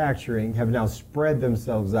manufacturing, have now spread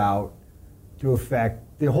themselves out to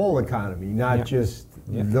affect the whole economy, not just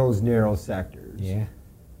those narrow sectors. Yeah.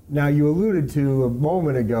 Now, you alluded to a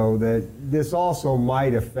moment ago that this also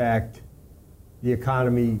might affect the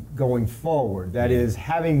economy going forward. That is,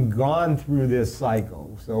 having gone through this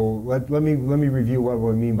cycle. So let me review what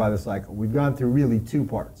we mean by the cycle. We've gone through really two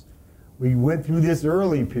parts. We went through this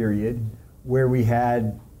early period where we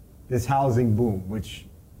had this housing boom, which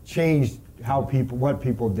changed what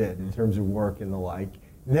people did in terms of work and the like.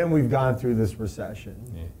 And then we've gone through this recession.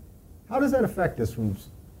 Yeah. How does that affect us from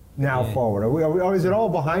now forward? Is it all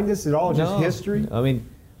behind us? Is it all just history? I mean,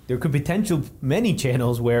 there could potential many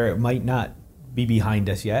channels where it might not be behind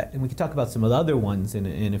us yet, and we can talk about some of the other ones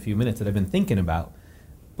in a few minutes that I've been thinking about.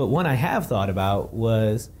 But one I have thought about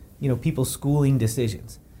was, people's schooling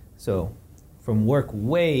decisions. So from work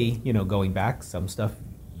way, going back, some stuff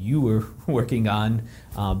you were working on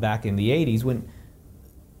back in the 80s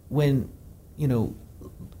when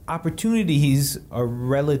opportunities are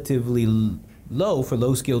relatively low for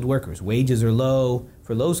low-skilled workers. Wages are low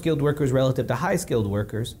for low-skilled workers relative to high-skilled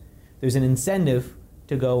workers. There's an incentive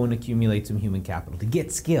to go and accumulate some human capital, to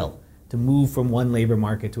get skill, to move from one labor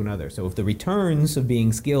market to another. So if the returns of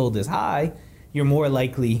being skilled is high, you're more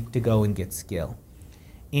likely to go and get skill.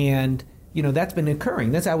 And that's been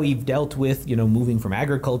occurring. That's how we've dealt with, moving from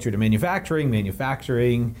agriculture to manufacturing,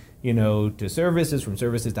 to services, from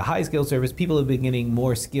services to high-skilled service. People have been getting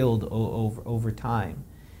more skilled over time.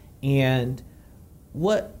 And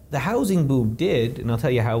what the housing boom did, and I'll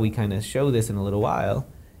tell you how we kind of show this in a little while,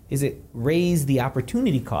 is it raised the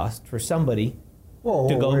opportunity cost for somebody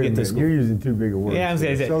to go get to school. You're using too big a word. Yeah, I'm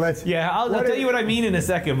saying. So I'll tell you what I mean in a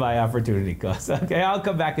second by opportunity cost. Okay, I'll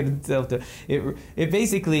come back and tell it.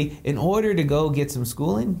 Basically, in order to go get some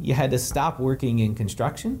schooling, you had to stop working in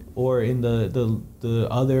construction or in the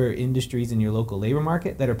other industries in your local labor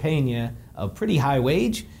market that are paying you a pretty high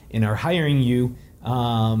wage and are hiring you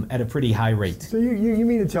at a pretty high rate. So you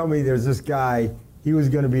mean to tell me there's this guy? He was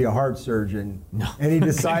going to be a heart surgeon, and he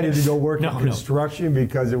decided to go work in construction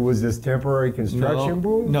because it was this temporary construction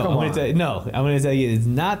boom? I'm going to tell you it's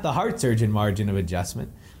not the heart surgeon margin of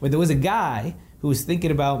adjustment. But there was a guy who was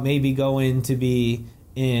thinking about maybe going to be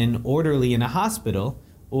an orderly in a hospital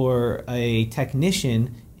or a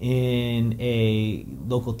technician in a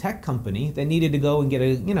local tech company that needed to go and get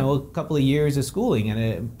a couple of years of schooling at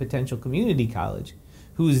a potential community college,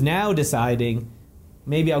 who's now deciding,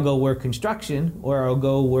 maybe I'll go work construction or I'll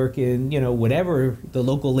go work in, whatever the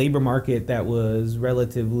local labor market that was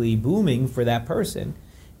relatively booming for that person.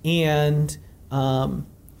 And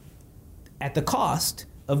at the cost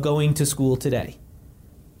of going to school today.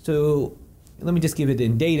 So let me just give it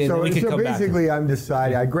in data and then we can come back. So basically I'm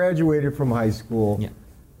deciding, I graduated from high school. Yeah.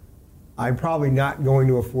 I'm probably not going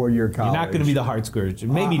to a 4-year college. You're not going to be the heart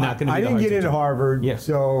surgeon. Maybe not going to be the heart surgeon. I didn't get into Harvard,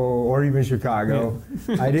 or even Chicago.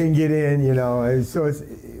 Yeah. I didn't get in, so it's,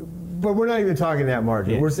 but we're not even talking that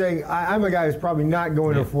margin. Yeah. We're saying I'm a guy who's probably not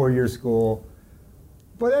going to a 4-year school,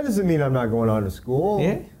 but that doesn't mean I'm not going on to school.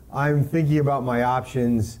 Yeah. I'm thinking about my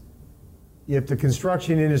options. If the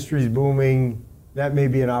construction industry is booming, that may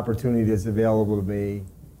be an opportunity that's available to me.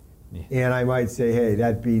 Yeah. And I might say, hey,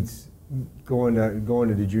 that beats going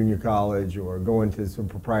to the junior college or going to some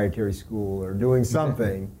proprietary school or doing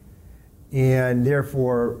something, and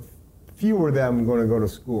therefore fewer of them going to go to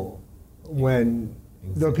school. When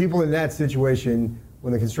the people in that situation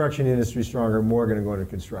when the construction industry is stronger, more are going to go into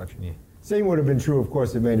construction. Yeah. Same would have been true, of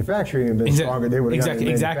course, if manufacturing had been stronger. They would have gone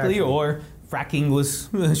into exactly. manufacturing. Or fracking was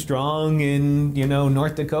strong in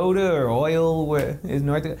North Dakota, or oil is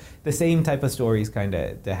North Dakota. The same type of stories kind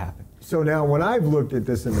of to happen. So now, when I've looked at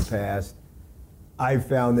this in the past, I've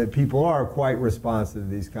found that people are quite responsive to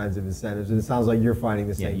these kinds of incentives, and it sounds like you're finding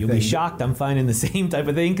the same thing. You'll be shocked. I'm finding the same type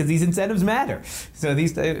of thing because these incentives matter. So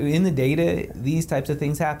in the data, these types of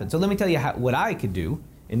things happen. So let me tell you what I could do,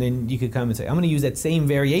 and then you could come and say, I'm going to use that same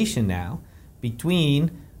variation now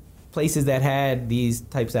between places that had these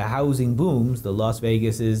types of housing booms, the Las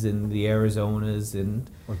Vegases and the Arizonas, and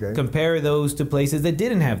compare those to places that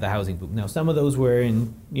didn't have the housing boom. Now, some of those were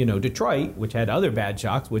in Detroit, which had other bad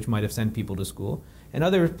shocks, which might have sent people to school, and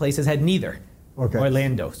other places had neither.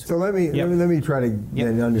 Orlando. So let me try to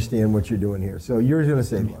then understand what you're doing here. So you're going to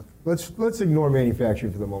say, look, let's ignore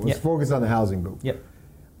manufacturing for the moment. Let's focus on the housing boom.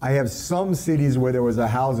 I have some cities where there was a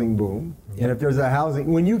housing boom, and if there's a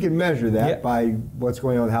housing, when you can measure that by what's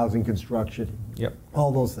going on with housing construction,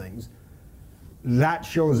 all those things, that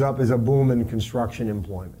shows up as a boom in construction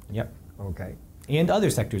employment. Okay. And other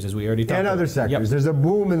sectors, as we already talked about. And other sectors. There's a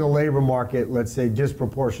boom in the labor market, let's say,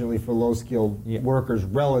 disproportionately for low-skilled workers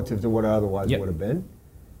relative to what it otherwise would have been.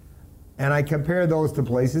 And I compare those to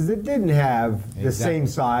places that didn't have the same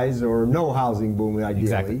size or no housing boom,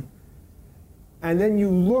 ideally. And then you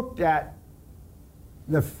looked at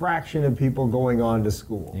the fraction of people going on to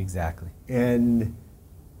school. And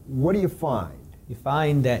what do you find? You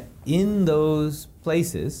find that in those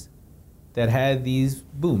places that had these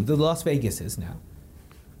booms, the Las Vegases now,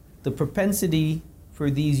 the propensity for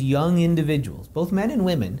these young individuals, both men and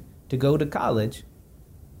women, to go to college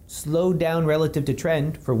slowed down relative to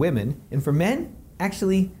trend for women, and for men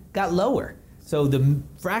actually got lower. So the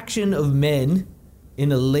fraction of men in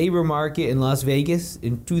the labor market in Las Vegas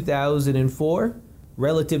in 2004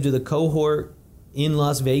 relative to the cohort in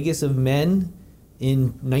Las Vegas of men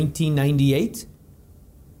in 1998,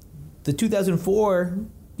 the 2004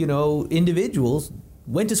 individuals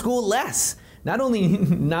went to school less. Not only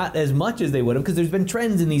not as much as they would have, because there's been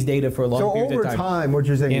trends in these data for a long period of time. So over time, what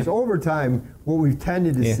you're saying is over time, what we've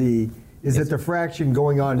tended to see is that the fraction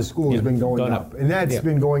going on to school has been going up. And that's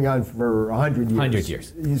been going on for 100 years. 100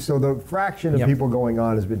 years. So the fraction of people going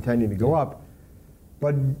on has been tending to go up.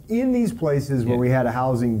 But in these places where we had a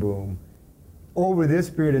housing boom, over this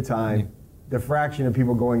period of time, the fraction of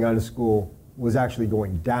people going on to school was actually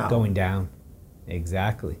going down. Going down.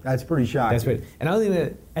 Exactly. That's pretty shocking. That's right. And I don't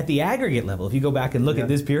think at the aggregate level, if you go back and look at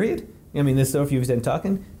this period, this stuff you've been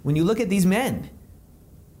talking, when you look at these men,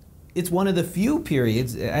 it's one of the few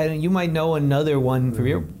periods, you might know another one for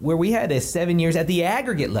you, where we had 7 years at the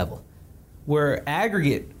aggregate level, where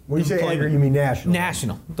aggregate. When you say aggregate, you mean national?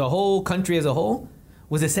 National. The whole country as a whole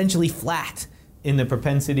was essentially flat in the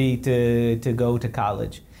propensity to go to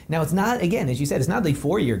college. Now, it's not, again, as you said, it's not the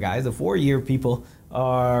 4-year guys. The 4-year people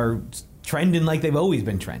are trending like they've always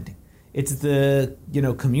been trending. It's the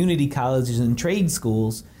community colleges and trade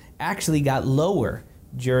schools actually got lower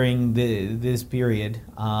during this period,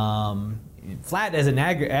 flat as an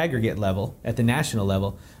aggregate level at the national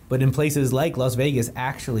level, but in places like Las Vegas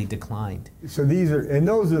actually declined. So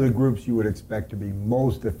those are the groups you would expect to be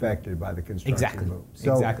most affected by the construction boom.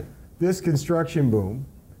 So this construction boom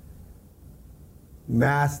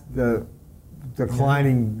masked the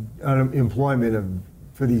declining unemployment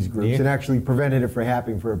for these groups and actually prevented it from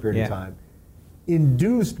happening for a period of time.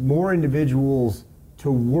 Induced more individuals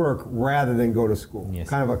to work rather than go to school.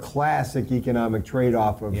 Kind of a classic economic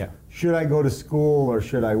trade-off of should I go to school or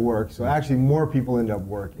should I work? So actually more people end up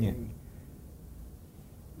working.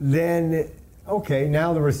 Then,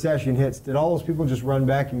 now the recession hits. Did all those people just run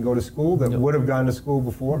back and go to school that would have gone to school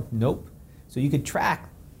before? Nope. So you could track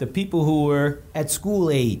the people who were at school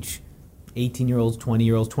age, 18-year-olds,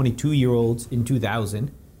 20-year-olds, 22-year-olds in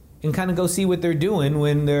 2000, and kind of go see what they're doing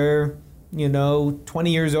when they're 20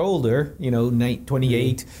 years older,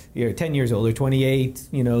 28, 10 years older, 28,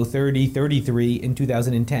 30, 33 in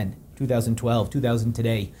 2010, 2012, 2000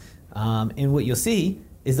 today. And what you'll see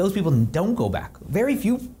is those people don't go back. Very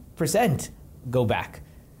few percent go back.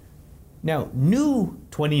 Now, new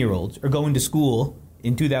 20-year-olds are going to school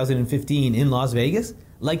in 2015 in Las Vegas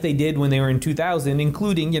like they did when they were in 2000,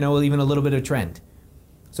 including, even a little bit of trend.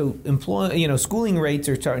 So schooling rates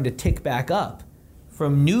are starting to tick back up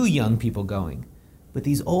from new young people going. But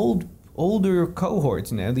these older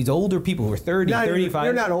cohorts now, these older people who are 30, 35.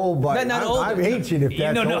 You're not old, but I'm ancient if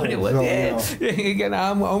that's old. Again,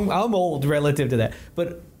 I'm old relative to that.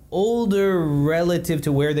 But older relative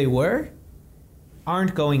to where they were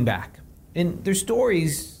aren't going back. And there's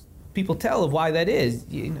stories people tell of why that is.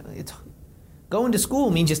 going to school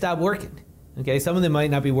means you stop working. Okay, some of them might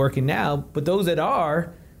not be working now, but those that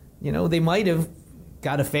are, they might have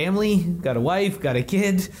got a family, got a wife, got a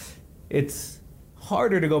kid. It's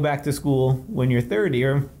harder to go back to school when you're 30,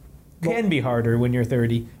 or can be harder when you're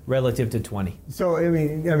 30 relative to 20. So, I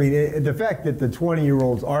mean, the fact that the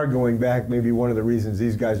 20-year-olds are going back may be one of the reasons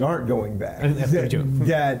these guys aren't going back. That's that, true.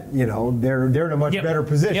 They're in a much better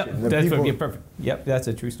position. Yep, that's perfect. Yep, that's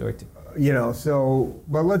a true story too.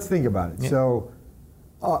 But let's think about it. Yep. So,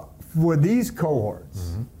 for these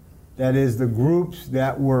cohorts, that is the groups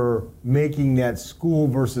that were making that school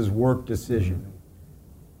versus work decision,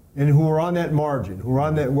 and who are on that margin, who are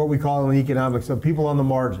on that, what we call in economics, so people on the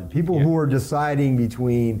margin, people who are deciding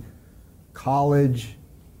between college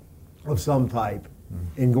of some type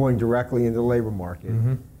and going directly into the labor market,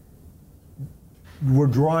 were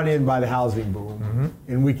drawn in by the housing boom,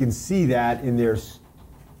 and we can see that in their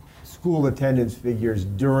school attendance figures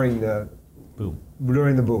during the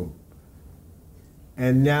boom.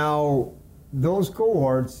 And now those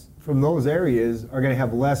cohorts from those areas are going to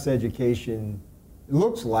have less education, it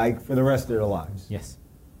looks like, for the rest of their lives. Yes.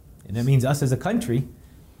 And that means us as a country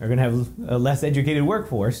are going to have a less educated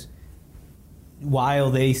workforce while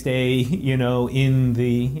they stay, in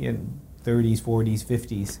the 30s, 40s,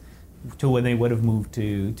 50s to when they would have moved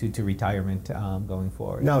to retirement going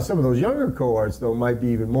forward. Now, some of those younger cohorts, though, might be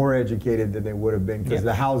even more educated than they would have been because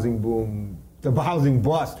the housing boom, the housing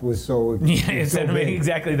bust was so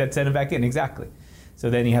exactly, that sent them back in, exactly. So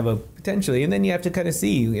then you have potentially, and then you have to kind of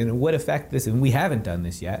see, what effect this, and we haven't done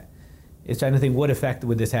this yet, is trying to think what effect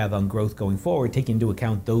would this have on growth going forward, taking into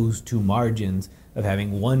account those two margins of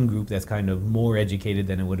having one group that's kind of more educated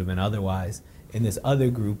than it would have been otherwise, and this other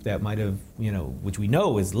group that might have, which we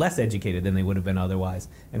know is less educated than they would have been otherwise,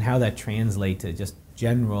 and how that translates to just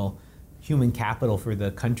general human capital for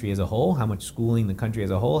the country as a whole, how much schooling the country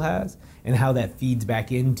as a whole has, and how that feeds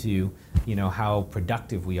back into, how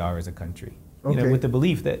productive we are as a country. With the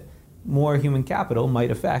belief that more human capital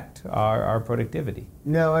might affect our productivity.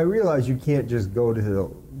 Now, I realize you can't just go to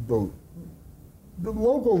the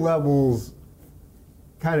local levels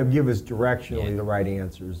kind of give us directionally the right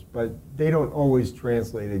answers, but they don't always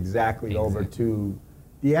translate exactly over to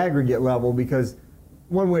the aggregate level, because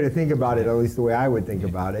one way to think about it, at least the way I would think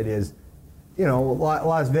about it, is,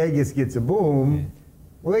 Las Vegas gets a boom.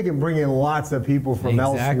 Well, they can bring in lots of people from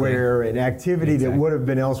elsewhere, and activity that would have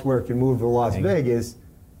been elsewhere can move to Las Vegas.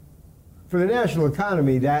 For the national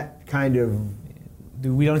economy, that kind of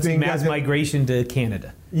we don't see mass migration to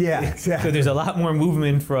Canada. Yeah, exactly. So there's a lot more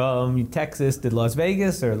movement from Texas to Las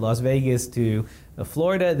Vegas, or Las Vegas to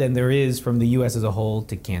Florida, than there is from the U.S. as a whole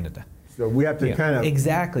to Canada. So we have to kind of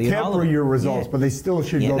temper your results, but they still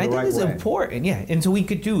should go the right way. I think it's important, and so we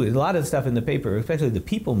could do a lot of stuff in the paper, especially the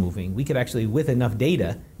people moving. We could actually, with enough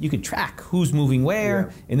data, you could track who's moving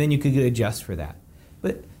where, and then you could adjust for that.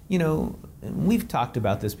 But, we've talked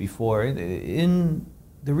about this before. In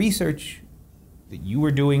the research that you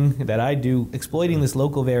were doing, that I do, exploiting this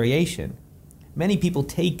local variation, many people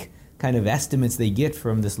take kind of estimates they get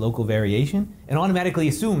from this local variation and automatically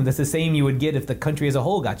assume that's the same you would get if the country as a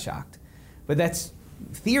whole got shocked. But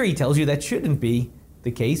theory tells you that shouldn't be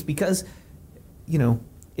the case, because,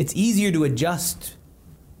 it's easier to adjust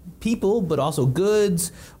people, but also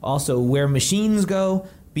goods, also where machines go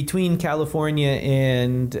between California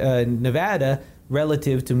and Nevada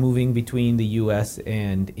relative to moving between the U.S.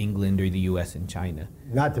 and England, or the U.S. and China.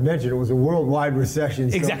 Not to mention, it was a worldwide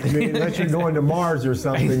recession. So, exactly. Unless you're going to Mars or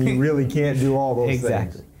something, you really can't do all those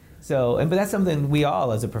things. So, but that's something we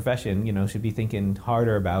all, as a profession, should be thinking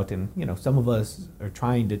harder about. And, some of us are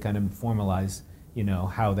trying to kind of formalize,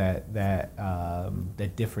 how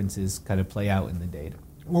that differences kind of play out in the data.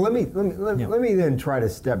 Well, let me then try to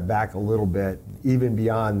step back a little bit, even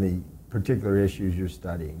beyond the particular issues you're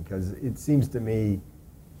studying, because it seems to me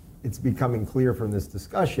it's becoming clear from this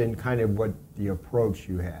discussion kind of what the approach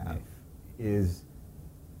you have is,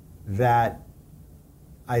 that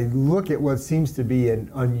I look at what seems to be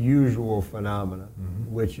an unusual phenomenon,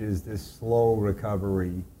 which is this slow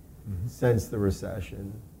recovery since the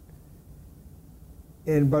recession.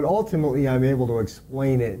 But ultimately, I'm able to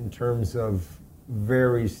explain it in terms of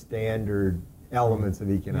very standard elements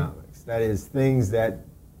of economics. That is, things that,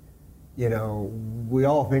 we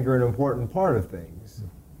all think are an important part of things.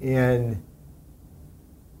 And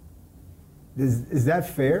is that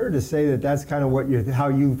fair to say that that's kind of how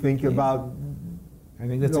you think about I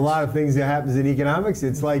think that's a lot of things that happens in economics?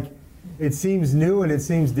 It's like, it seems new and it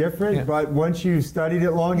seems different, but once you've studied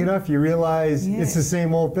it long enough, you realize it's the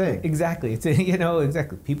same old thing. Exactly. It's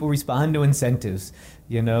exactly. People respond to incentives.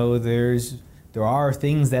 There's there are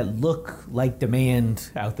things that look like demand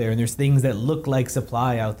out there, and there's things that look like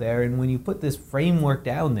supply out there. And when you put this framework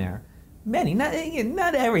down there, many, not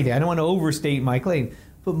everything, I don't want to overstate my claim,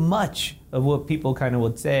 but much of what people kind of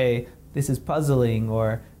would say, this is puzzling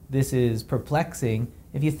or this is perplexing,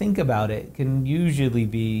 if you think about it, can usually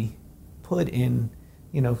be put in,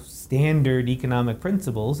 standard economic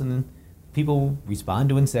principles, and then people respond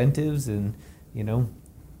to incentives and,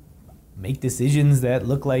 make decisions that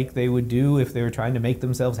look like they would do if they were trying to make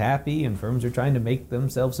themselves happy, and firms are trying to make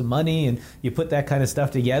themselves some money, and you put that kind of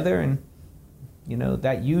stuff together, and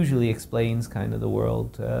that usually explains kind of the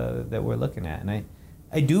world that we're looking at. And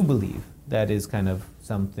I do believe that is kind of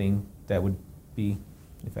something that would be,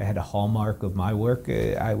 if I had a hallmark of my work,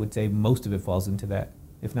 I would say most of it falls into that,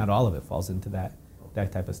 if not all of it falls into that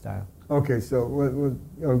type of style. Okay, so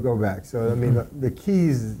we'll go back. So I mean, the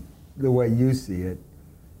keys, the way you see it,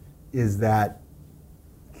 is that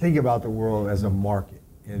think about the world as a market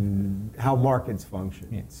and how markets function.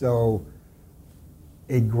 Yeah. So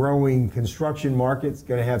a growing construction market is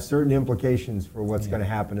going to have certain implications for what's going to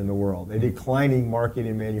happen in the world. A declining market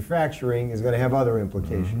in manufacturing is going to have other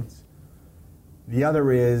implications. The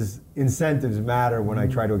other is incentives matter when I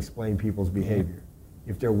try to explain people's behavior.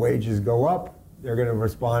 If their wages go up, they're going to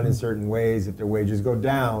respond in certain ways. If their wages go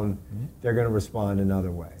down, they're going to respond in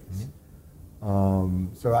other ways.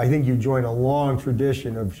 So I think you join a long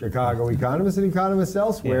tradition of Chicago economists and economists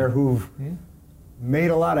elsewhere who've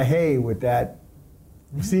made a lot of hay with that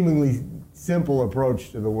seemingly simple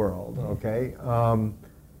approach to the world. Okay,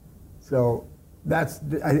 so that's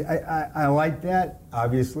I like that.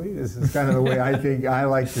 Obviously, this is kind of the way I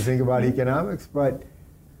like to think about economics. But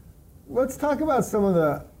let's talk about some of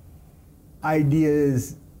the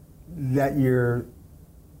ideas that you're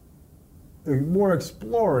more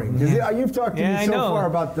exploring, because you've talked to me so far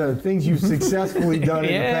about the things you've successfully done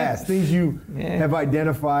in the past, things you have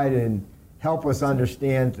identified and help us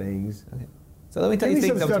understand things. Okay. So let me tell you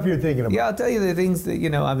some stuff you're thinking about. Yeah, I'll tell you the things that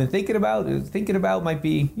I've been thinking about. Thinking about might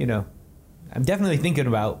be I'm definitely thinking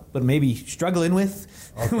about, but maybe struggling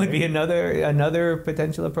with would be another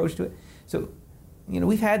potential approach to it. So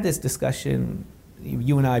we've had this discussion,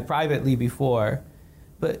 you and I privately before,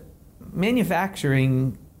 but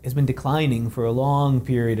manufacturing has been declining for a long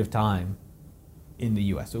period of time in the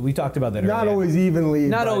U.S. So we talked about that earlier. Not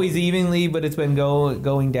always evenly, but it's been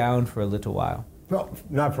going down for a little while. Well,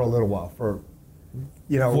 not for a little while, for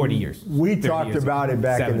 40 years. We talked about it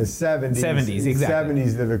back in the 70s. 70s, exactly.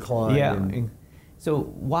 70s, the decline. Yeah. So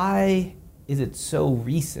why is it so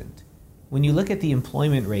recent? When you look at the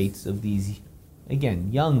employment rates of these,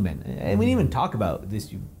 again, young men, and we didn't even talk about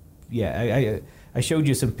this. I showed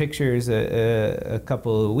you some pictures a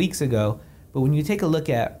couple of weeks ago, but when you take a look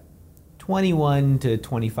at 21 to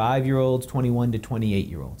 25-year-olds, 21 to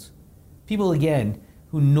 28-year-olds, people, again,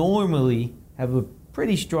 who normally have a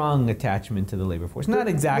pretty strong attachment to the labor force. Not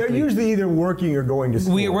exactly. They're usually either working or going to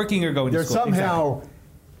school. We're working or going to school. They're somehow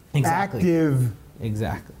active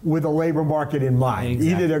with the labor market in mind.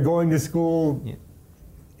 Exactly. Either they're going to school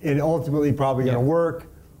and ultimately probably going to work,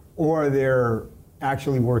 or they're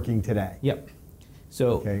actually working today. Yep.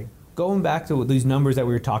 So going back to these numbers that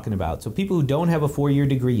we were talking about, so people who don't have a 4-year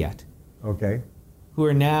degree yet, who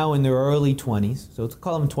are now in their early 20s, so let's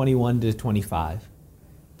call them 21 to 25,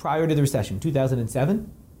 prior to the recession, 2007,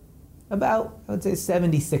 about, I would say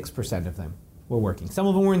 76% of them were working. Some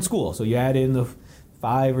of them were in school, so you add in the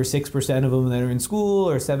 5 or 6% of them that are in school,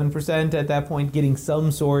 or 7% at that point getting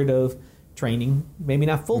some sort of training, maybe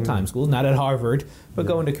not full-time schools, not at Harvard, but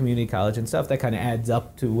going to community college and stuff. That kind of adds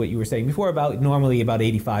up to what you were saying before, normally about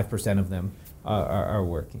 85% of them are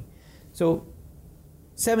working. So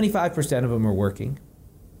 75% of them are working.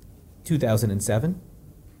 2007,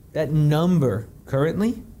 that number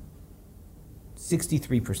currently,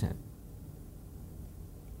 63%.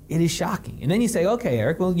 It is shocking. And then you say, okay,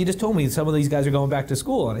 Eric, well, you just told me some of these guys are going back to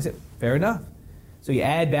school. And I said, fair enough. So you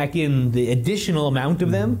add back in the additional amount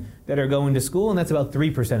of them that are going to school, and that's about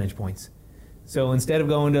 3 percentage points. So instead of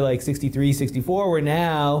going to like 63, 64, we're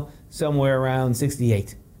now somewhere around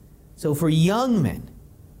 68. So for young men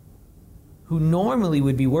who normally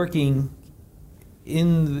would be working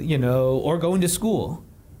or going to school,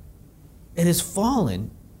 it has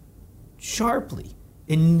fallen sharply.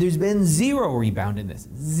 And there's been zero rebound in this.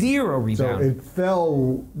 Zero rebound. So it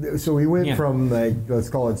fell. So we went from, let's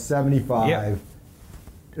call it 75,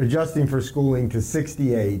 adjusting for schooling, to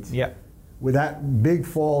 68. Yep. With that big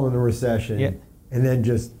fall in the recession, and then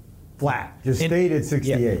just flat, stayed at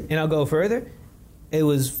 68. And I'll go further. it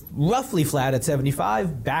was roughly flat at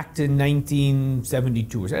 75, back to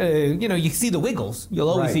 1972. You see the wiggles. You'll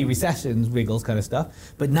always see recessions, wiggles kind of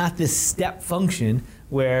stuff, but not this step function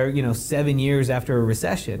where, 7 years after a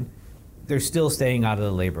recession, they're still staying out of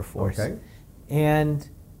the labor force. Okay. And,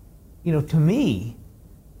 to me,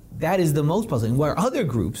 that is the most puzzling. Where other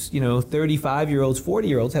groups, 35-year-olds,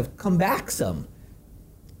 40-year-olds have come back some.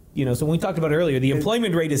 So when we talked about earlier, the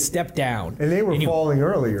employment rate has stepped down. And they were falling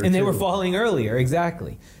earlier. And they were falling earlier,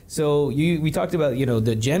 exactly. So we talked about,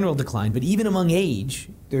 the general decline, but even among age,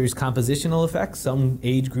 there's compositional effects. Some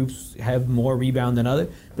age groups have more rebound than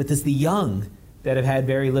others, but there's the young that have had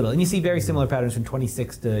very little. And you see very similar patterns from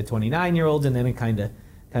 26 to 29-year-olds, and then it kind of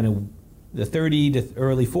the 30 to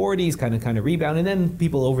early 40s kind of rebound, and then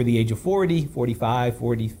people over the age of 40, 45,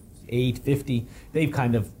 48, 50, they've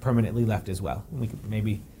kind of permanently left as well.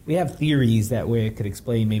 We have theories that way it could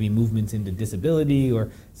explain maybe movements into disability or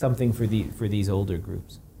something for these older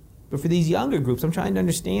groups. But for these younger groups, I'm trying to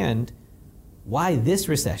understand why this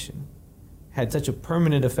recession had such a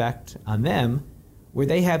permanent effect on them, where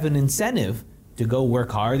they have an incentive to go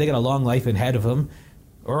work hard. They got a long life ahead of them,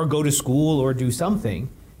 or go to school or do something,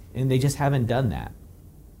 and they just haven't done that.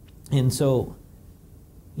 And so,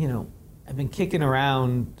 I've been kicking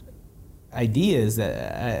around ideas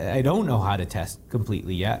that I don't know how to test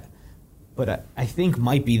completely yet, but I think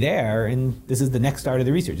might be there, and this is the next start of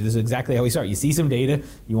the research. This is exactly how we start. You see some data,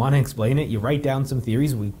 you want to explain it, you write down some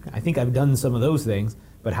theories. I think I've done some of those things,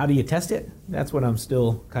 but how do you test it? That's what I'm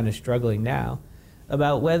still kind of struggling now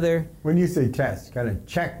about whether... When you say test, kind of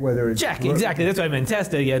check whether it's... Check, exactly. That's what I meant,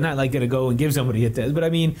 test it. Yeah, not like going to go and give somebody a test, but I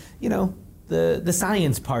mean, the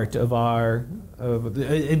science part of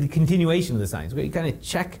the continuation of the science. We kind of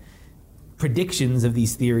check predictions of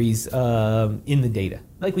these theories in the data,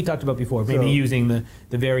 like we talked about before, maybe using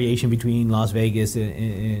the variation between Las Vegas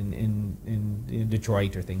and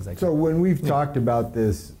Detroit or things like that. So when we've talked about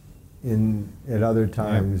this at other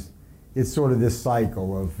times, it's sort of this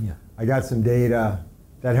cycle of, I got some data,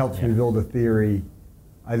 that helps me build a theory,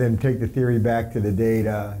 I then take the theory back to the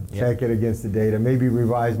data, check it against the data, maybe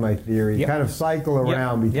revise my theory, kind of cycle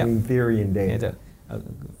around between theory and data.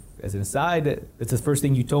 As an aside, it's the first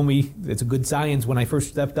thing you told me. It's a good science when I first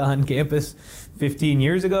stepped on campus 15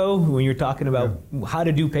 years ago, when you were talking about how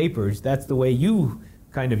to do papers. That's the way you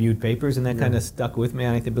kind of viewed papers, and that kind of stuck with me.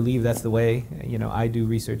 And I believe that's the way I do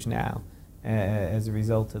research now, as a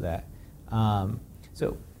result of that.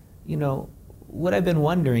 So, what I've been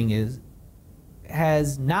wondering is,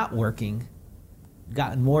 has not working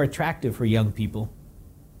gotten more attractive for young people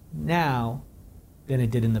now than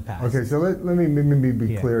it did in the past? Okay, so let me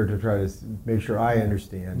be clear to try to make sure I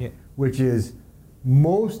understand, which is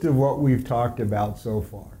most of what we've talked about so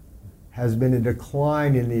far has been a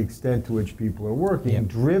decline in the extent to which people are working,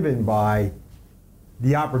 driven by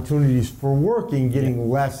the opportunities for working getting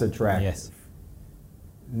less attractive. Yes.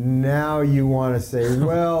 Now you want to say,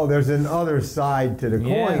 well, there's another side to the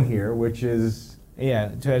coin here, which is... try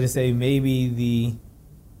to say maybe the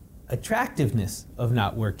attractiveness of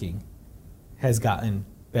not working has gotten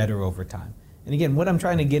better over time. And again, what I'm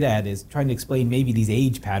trying to get at is trying to explain maybe these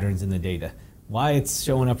age patterns in the data, why it's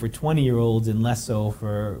showing up for 20-year-olds and less so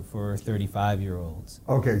for 35-year-olds.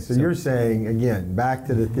 Okay, so you're saying, again, back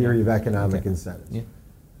to the theory of economic incentives.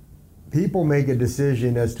 People make a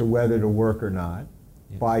decision as to whether to work or not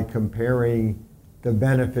by comparing the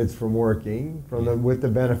benefits from working with the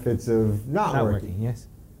benefits of not working. Yes.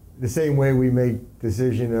 The same way we make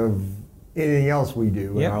decision of anything else we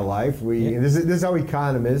do in our life. This is how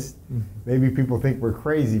economists, maybe people think we're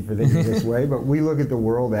crazy for thinking this way, but we look at the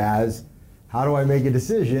world as, how do I make a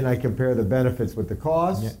decision? I compare the benefits with the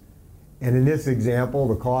costs. And in this example,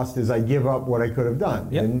 the cost is I give up what I could have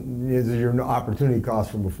done. And this is your opportunity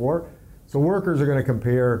cost from before. So workers are going to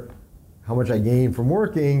compare how much I gain from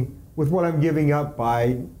working with what I'm giving up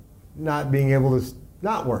by not being able to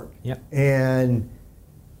not work. And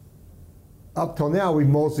up till now, we've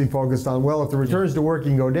mostly focused on, well, if the returns to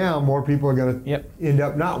working go down, more people are going to end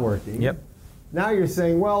up not working. Now you're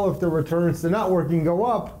saying, well, if the returns to not working go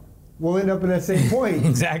up, we'll end up in that same point.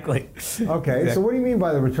 Exactly. Okay, so what do you mean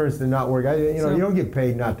by the returns to not work? You don't get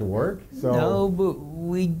paid not to work. So no, but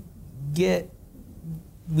we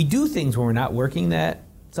do things when we're not working that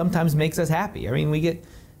sometimes makes us happy. I mean, we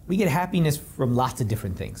get happiness from lots of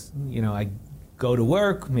different things. I go to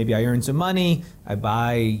work, maybe I earn some money, I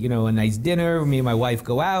buy, a nice dinner, me and my wife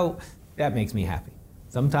go out, that makes me happy.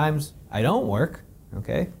 Sometimes I don't work,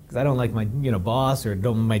 okay? Because I don't like my, boss or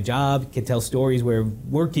don't my job. You can tell stories where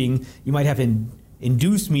working, you might have to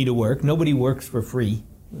induce me to work. Nobody works for free.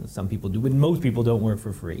 Some people do, but most people don't work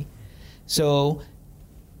for free. So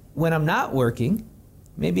when I'm not working,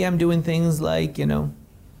 maybe I'm doing things like,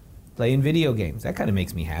 playing video games. That kind of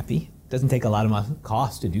makes me happy. Doesn't take a lot of my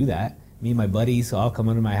cost to do that. Me and my buddies all come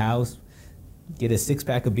into my house, get a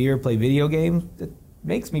 6-pack of beer, play video games. That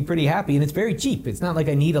makes me pretty happy, and it's very cheap. It's not like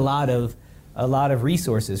I need a lot of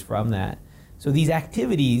resources from that. So these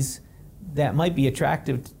activities that might be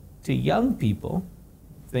attractive to young people,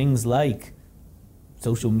 things like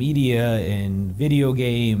social media and video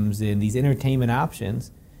games and these entertainment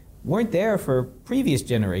options, weren't there for previous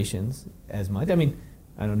generations as much. I mean,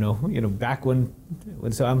 I don't know, back when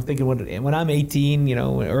so I'm thinking when I'm 18,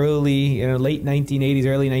 early, late 1980s,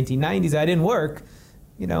 early 1990s, I didn't work.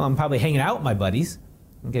 I'm probably hanging out with my buddies.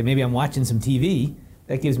 Okay, maybe I'm watching some TV.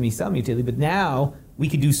 That gives me some utility. But now we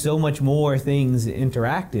could do so much more things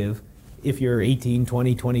interactive if you're 18,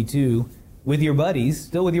 20, 22 with your buddies,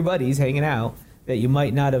 still with your buddies, hanging out, that you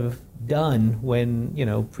might not have done when,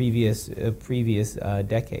 previous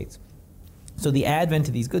decades. So the advent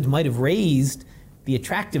of these goods might have raised the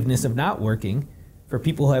attractiveness of not working for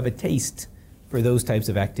people who have a taste for those types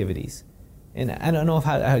of activities. And I don't know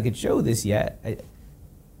how I could show this yet. I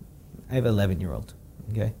have an 11-year-old,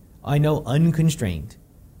 okay? I know unconstrained,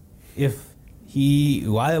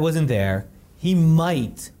 while I wasn't there, he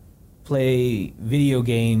might play video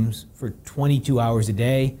games for 22 hours a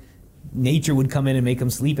day. Nature would come in and make him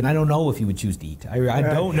sleep, and I don't know if he would choose to eat. I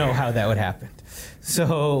don't know how that would happen.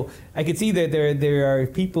 So I could see that there are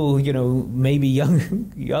people, maybe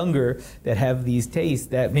younger that have these tastes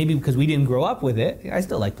that maybe because we didn't grow up with it. I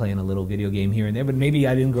still like playing a little video game here and there, but maybe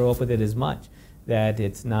I didn't grow up with it as much, that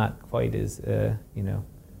it's not quite as, a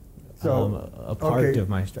part of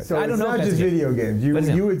my structure. So I don't know it's not just video games.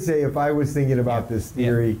 You would say, if I was thinking about this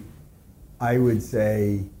theory, I would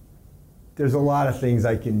say there's a lot of things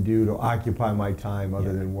I can do to occupy my time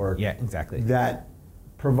other than work. Yeah, exactly. That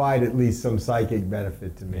provide at least some psychic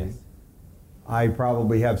benefit to me. Yes. I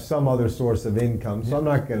probably have some other source of income, so I'm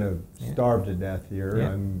not going to starve to death here.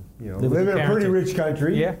 Yeah. I'm, live in a pretty rich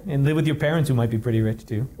country. Yeah, and live with your parents who might be pretty rich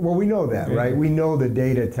too. Well, we know that, right? We know the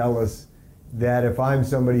data tell us that if I'm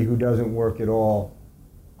somebody who doesn't work at all,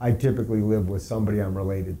 I typically live with somebody I'm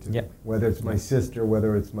related to. Yep. Whether it's my sister,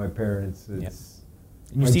 whether it's my parents, it's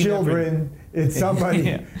my children, it's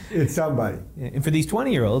somebody. It's somebody. And for these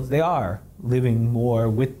 20-year-olds, they are living more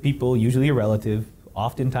with people, usually a relative,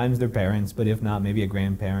 oftentimes their parents, but if not, maybe a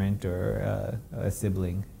grandparent or a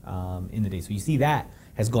sibling in the day. So you see that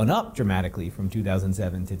has gone up dramatically from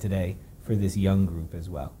 2007 to today for this young group as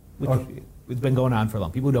well, which it's been going on for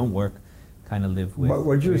long. People who don't work kind of live with. But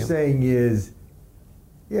what you're saying is,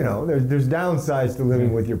 there's downsides to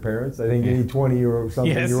living with your parents. I think any 20-year-old,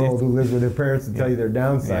 something-year-old who lives with their parents will tell you there are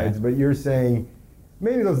downsides. Yeah. But you're saying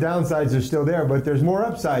maybe those downsides are still there, but there's more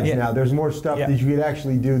upsides now. There's more stuff that you could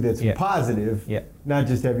actually do that's positive, not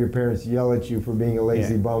just have your parents yell at you for being a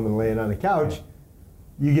lazy bum and laying on the couch.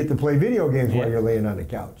 You get to play video games while you're laying on the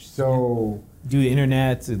couch. So do the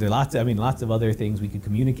internet. There are lots of other things. We could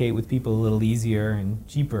communicate with people a little easier and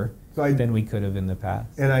cheaper than we could have in the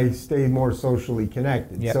past. And I stay more socially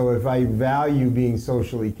connected. Yep. So if I value being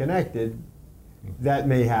socially connected, that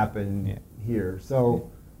may happen here. So,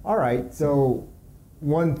 all right. So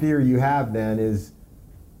one theory you have then is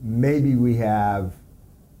maybe we have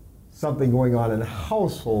something going on in the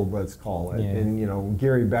household, let's call it. And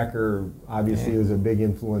Gary Becker obviously was a big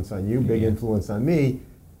influence on you, big influence on me.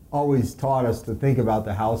 Always taught us to think about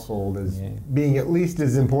the household as being at least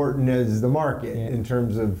as important as the market in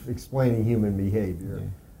terms of explaining human behavior.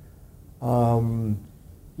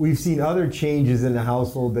 We've seen other changes in the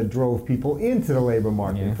household that drove people into the labor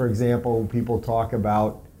market. For example, people talk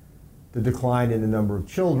about the decline in the number of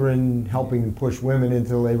children, helping push women into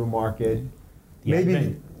the labor market.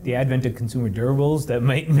 The advent of consumer durables that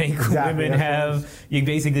might make women have,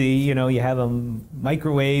 you have a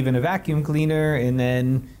microwave and a vacuum cleaner, and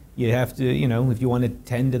then you have to, if you want to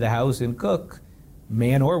tend to the house and cook,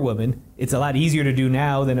 man or woman, it's a lot easier to do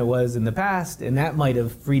now than it was in the past, and that might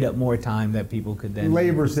have freed up more time that people could then...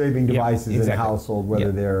 Labor-saving devices in the household,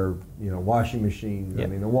 whether they're, washing machines. I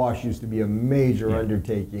mean, the wash used to be a major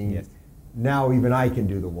undertaking. Now even I can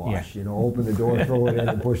do the wash. Open the door, throw it in,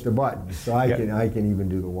 and push the button. So I can even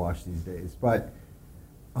do the wash these days. But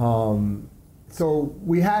so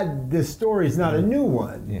we had this story. It's not a new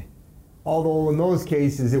one. Although in those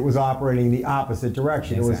cases it was operating the opposite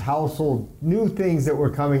direction. It was household, new things that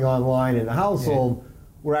were coming online in the household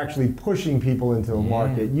were actually pushing people into the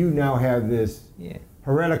market. You now have this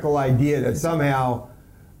heretical idea that somehow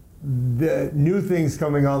the new things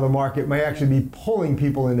coming on the market may actually be pulling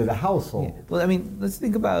people into the household. Well, I mean, let's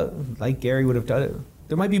think about, like Gary would have done it.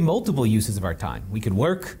 There might be multiple uses of our time. We could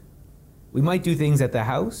work. We might do things at the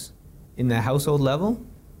house. in the household level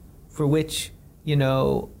for which, you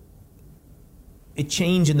know, a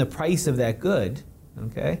change in the price of that good,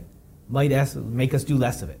 okay, might make us do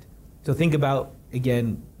less of it. So think about,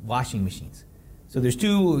 again, washing machines. So there's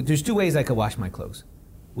two ways I could wash my clothes,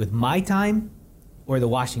 with my time or the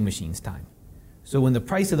washing machine's time. So when the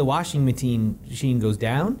price of the washing machine goes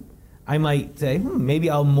down, I might say,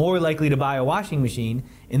 maybe I'm more likely to buy a washing machine,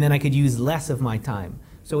 and then I could use less of my time.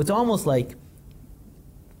 So it's almost like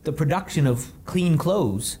the production of clean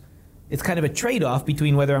clothes. It's kind of a trade-off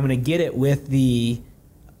between whether I'm going to get it with the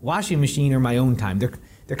washing machine or my own time.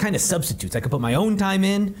 They're kind of substitutes. I could put my own time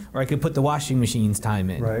in, or I could put the washing machine's time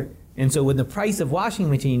in. Right. And so when the price of washing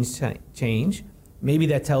machines change, maybe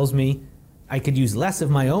that tells me I could use less of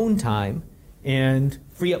my own time and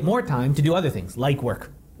free up more time to do other things, like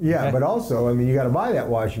work. Yeah, Okay? but also, I mean, you got to buy that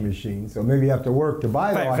washing machine, so maybe you have to work to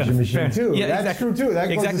buy the washing machine too. Yeah, That's exactly. true too. That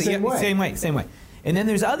goes the same way. Same way. And then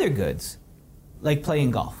there's other goods, like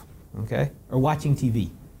playing golf, okay, or watching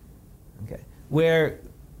TV, okay, where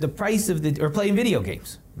the price of or playing video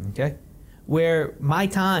games, okay, where my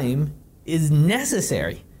time is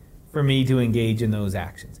necessary for me to engage in those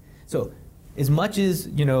actions. So as much as,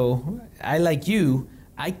 you know, I like you,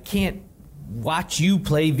 I can't watch you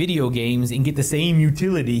play video games and get the same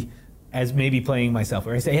utility as maybe playing myself.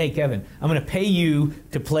 Or I say, hey, Kevin, I'm going to pay you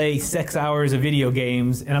to play 6 hours of video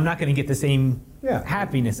games, and I'm not going to get the same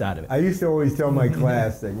happiness out of it. I used to always tell my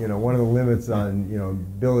class that, you know, one of the limits on, you know,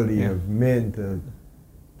 ability of men to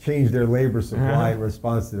change their labor supply in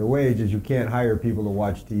response to the wage is you can't hire people to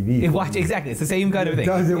watch TV. Exactly. It's the same kind of thing. It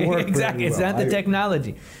doesn't work exactly. very It's well. not the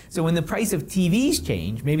technology. So when the price of TVs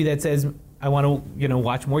change, maybe that says I want to, you know,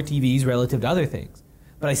 watch more TVs relative to other things,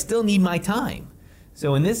 but I still need my time.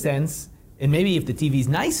 So in this sense, and maybe if the TV's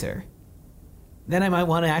nicer, then I might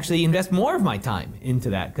want to actually invest more of my time into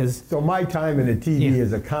that, because So my time in a TV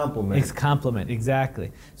is a compliment. it's complement,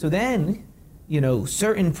 exactly. So then, you know,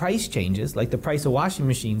 certain price changes, like the price of washing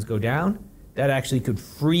machines go down, that actually could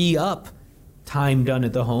free up time done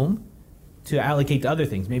at the home to allocate to other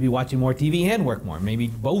things, maybe watching more TV and work more. Maybe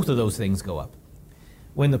both of those things go up.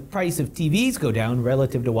 When the price of TVs go down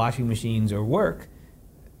relative to washing machines or work,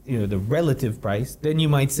 you know, the relative price, then you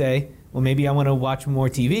might say, well, maybe I want to watch more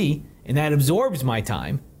TV, and that absorbs my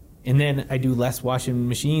time, and then I do less washing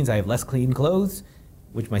machines, I have less clean clothes,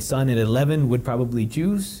 which my son at 11 would probably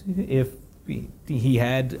choose if he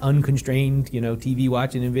had unconstrained, you know, TV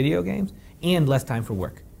watching and video games, and less time for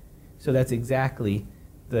work. So that's exactly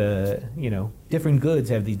the, you know, different goods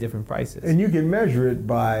have these different prices. And you can measure it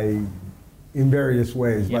in various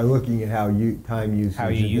ways by looking at how time usage. How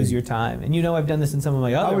you use your time. And you know, I've done this in some of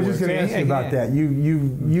my other I was just going to ask you about that.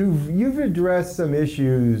 You've addressed some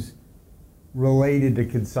issues related to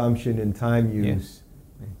consumption and time use.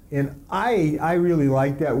 And I really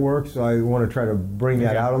like that work, so I want to try to bring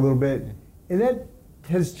that out a little bit. And that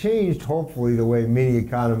has changed, hopefully, the way many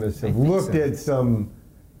economists have looked at some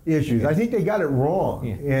issues. I think they got it wrong.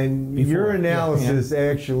 And your analysis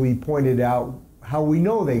actually pointed out how we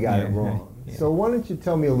know they got it wrong. So why don't you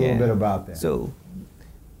tell me a little bit about that? So,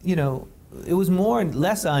 you know, it was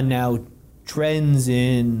less on now trends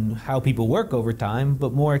in how people work over time,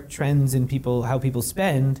 but more trends in how people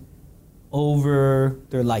spend over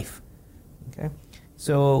their life. Okay?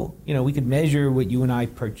 So, you know, we could measure what you and I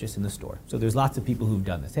purchase in the store. So there's lots of people who've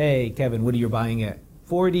done this. Hey, Kevin, what are you buying at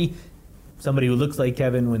 40? Somebody who looks like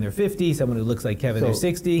Kevin when they're 50, someone who looks like Kevin they're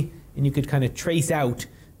 60, and you could kind of trace out,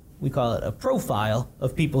 we call it a profile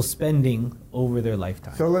of people spending over their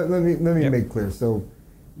lifetime. So let me make clear. So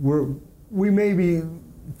we may be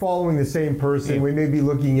following the same person, we may be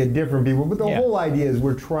looking at different people, but the whole idea is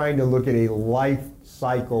we're trying to look at a life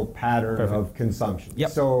cycle pattern of consumption.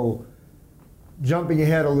 So jumping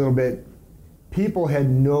ahead a little bit, people had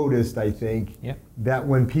noticed, I think, that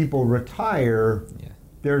when people retire,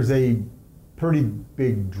 there's a pretty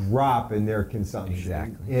big drop in their consumption.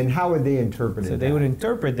 Exactly. And how would they interpret it? So they would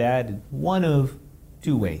interpret that in one of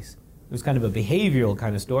two ways. It was kind of a behavioral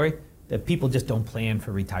kind of story, that people just don't plan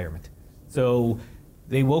for retirement. So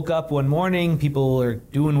they woke up one morning, people are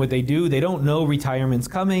doing what they do, they don't know retirement's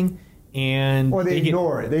coming, and or they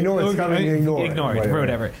ignore it. They know it's coming, they ignore it.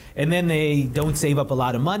 Whatever. And then they don't save up a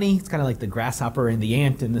lot of money. It's kind of like the grasshopper and the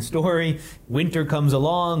ant in the story. Winter comes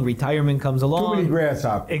along, retirement comes along. Too many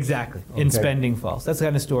grasshoppers. Exactly. And spending falls. That's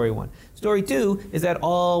kind of story one. Story two is that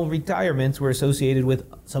all retirements were associated with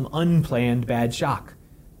some unplanned bad shock.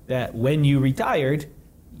 That when you retired,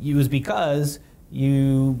 it was because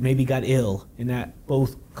you maybe got ill, and that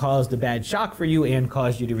both caused a bad shock for you and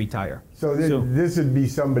caused you to retire. So this would be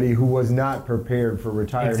somebody who was not prepared for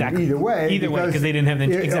retirement exactly. either way. Either way, because they didn't have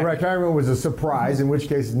the exactly. Retirement was a surprise, in which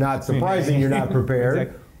case it's not surprising you're not prepared.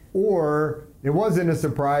 Exactly. Or it wasn't a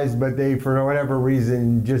surprise, but they, for whatever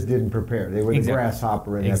reason, just didn't prepare. They were the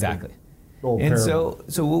grasshopper in exactly. And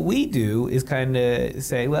so what we do is kind of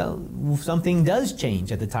say, well, something does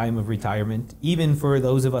change at the time of retirement, even for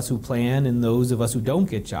those of us who plan and those of us who don't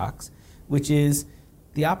get shocks, which is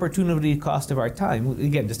the opportunity cost of our time.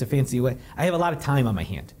 Again, just a fancy way. I have a lot of time on my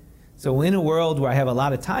hand. So in a world where I have a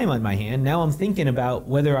lot of time on my hand, now I'm thinking about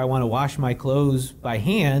whether I want to wash my clothes by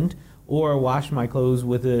hand or wash my clothes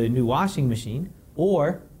with a new washing machine,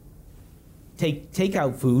 or take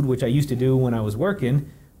out food, which I used to do when I was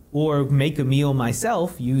working, or make a meal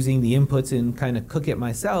myself using the inputs and kind of cook it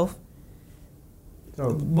myself.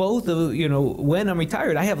 So both of, when I'm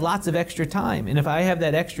retired, I have lots of extra time. And if I have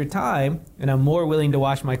that extra time and I'm more willing to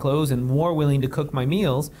wash my clothes and more willing to cook my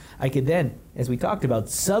meals, I could then, as we talked about,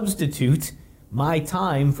 substitute my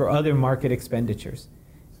time for other market expenditures.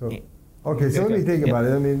 Okay, so let me think about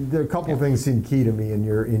it. I mean, there are a couple things seem key to me in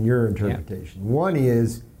your interpretation. One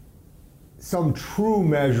is some true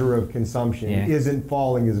measure of consumption isn't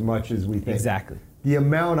falling as much as we think. Exactly. The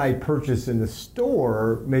amount I purchase in the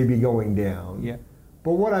store may be going down. Yeah.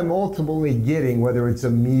 But what I'm ultimately getting, whether it's a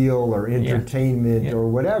meal or entertainment or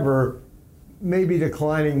whatever, may be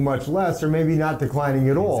declining much less or maybe not declining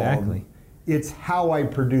at all. Exactly. It's how I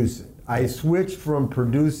produce it. I switched from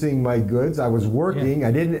producing my goods. I was working.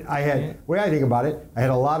 The way I think about it, I had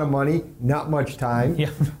a lot of money, not much time. Yeah.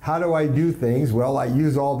 How do I do things? Well, I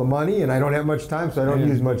use all the money and I don't have much time, so I don't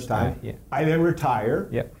use much time. I then retire.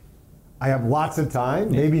 Yep. I have lots of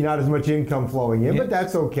time, maybe not as much income flowing in, but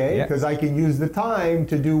that's okay because I can use the time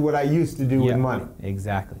to do what I used to do with money.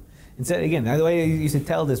 Exactly. Instead, again, the way I used to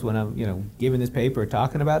tell this when I'm, giving this paper or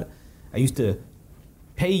talking about it, I used to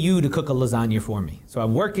pay you to cook a lasagna for me. So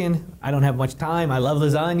I'm working, I don't have much time, I love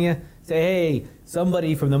lasagna. Say, hey,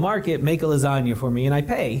 somebody from the market, make a lasagna for me, and I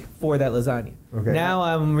pay for that lasagna. Okay. Now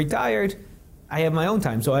I'm retired, I have my own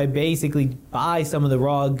time, so I basically buy some of the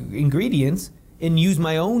raw ingredients and use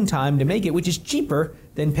my own time to make it, which is cheaper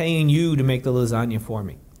than paying you to make the lasagna for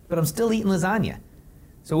me. But I'm still eating lasagna.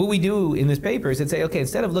 So what we do in this paper is say, okay,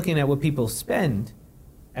 instead of looking at what people spend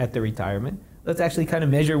at the retirement, let's actually kind of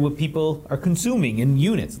measure what people are consuming in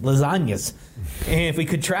units, lasagnas. And if we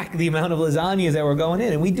could track the amount of lasagnas that were going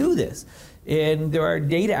in, and we do this. And there are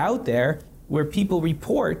data out there where people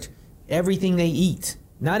report everything they eat.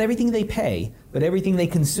 Not everything they pay, but everything they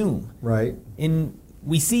consume. Right. And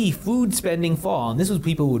we see food spending fall, and this is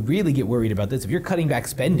people would really get worried about this. If you're cutting back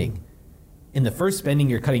spending, and the first spending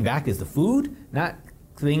you're cutting back is the food, not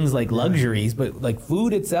things like luxuries, but like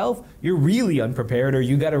food itself, you're really unprepared or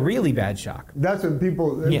you got a really bad shock. That's what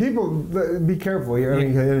people be careful here. I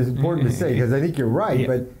mean, it's important to say because I think you're right,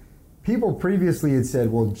 but people previously had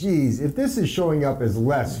said, well, geez, if this is showing up as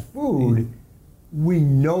less food, we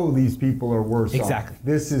know these people are worse off.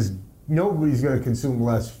 Nobody's going to consume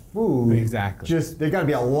less food. Exactly. Just, they got to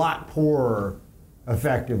be a lot poorer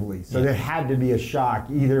effectively. So there had to be a shock,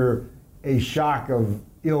 either a shock of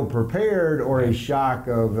ill-prepared or a shock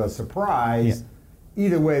of a surprise.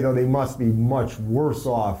 Either way, though, they must be much worse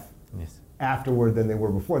off afterward than they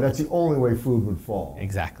were before. That's the only way food would fall.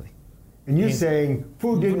 Exactly. And you're saying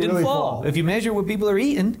food didn't really fall. If you measure what people are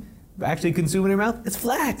eating, actually consuming in their mouth, it's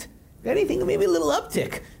flat. If anything, maybe a little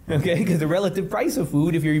uptick, okay? Because the relative price of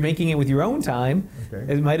food, if you're making it with your own time,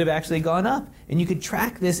 it might have actually gone up. And you could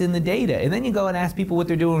track this in the data. And then you go and ask people what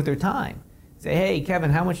they're doing with their time. Say, hey, Kevin,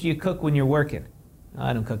 how much do you cook when you're working? Oh,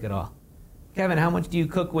 I don't cook at all. Kevin, how much do you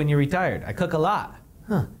cook when you're retired? I cook a lot.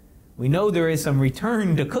 Huh. We know there is some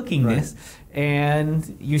return to cooking this.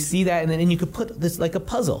 And you see that, and then you could put this like a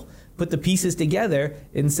puzzle. Put the pieces together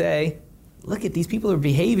and say, look at these people are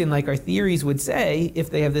behaving like our theories would say if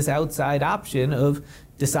they have this outside option of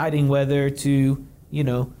deciding whether to,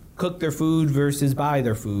 cook their food versus buy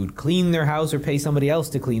their food, clean their house or pay somebody else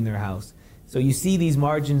to clean their house. So you see these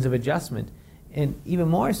margins of adjustment. And even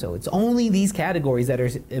more so, it's only these categories that are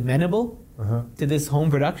amenable to this home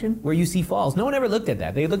production where you see falls. No one ever looked at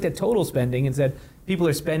that. They looked at total spending and said people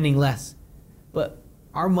are spending less. But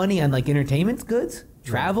our money on like entertainment goods,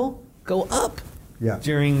 travel, go up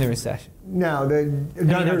during the recession. Now,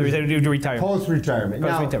 retirement. Post-retirement.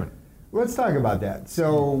 Now, let's talk about that.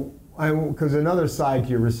 So, because another side to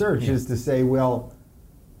your research is to say, well,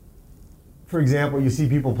 for example, you see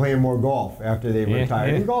people playing more golf after they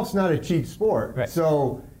retire. And golf's not a cheap sport. Right.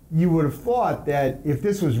 So you would have thought that if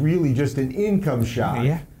this was really just an income shock,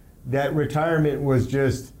 that retirement was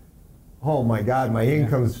just oh my God, my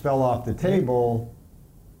incomes fell off the table.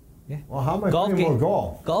 Yeah. Well, how am I playing more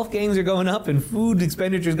golf? Golf games are going up and food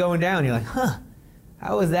expenditures going down. You're like,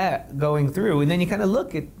 how is that going through? And then you kind of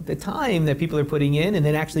look at the time that people are putting in and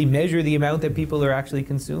then actually measure the amount that people are actually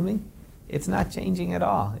consuming. It's not changing at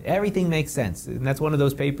all. Everything makes sense. And that's one of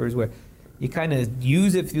those papers where you kind of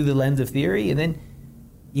use it through the lens of theory and then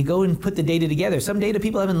you go and put the data together. Some data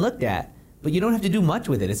people haven't looked at, but you don't have to do much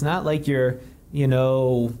with it. It's not like you're,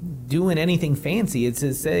 doing anything fancy. It's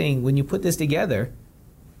just saying when you put this together,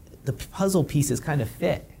 the puzzle pieces kind of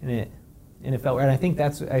fit and it felt right. I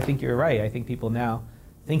think you're right. I think people now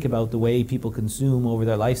think about the way people consume over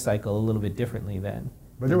their life cycle a little bit differently than.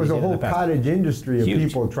 But there was a whole cottage industry of Huge.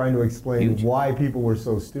 people trying to explain why people were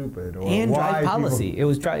so stupid, or and why drive policy. It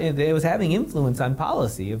was having influence on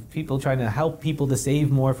policy of people trying to help people to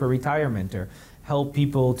save more for retirement or help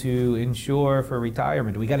people to insure for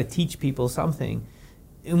retirement. We got to teach people something,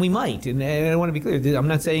 and we might. And I want to be clear. I'm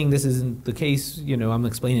not saying this isn't the case. I'm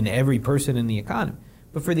explaining to every person in the economy,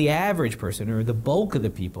 but for the average person or the bulk of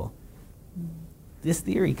the people, this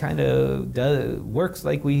theory kind of works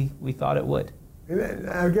like we thought it would.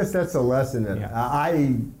 I guess that's a lesson that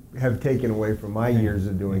I have taken away from my years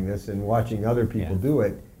of doing this and watching other people do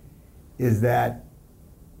it, is that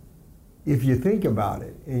if you think about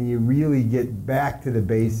it and you really get back to the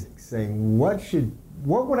basics, saying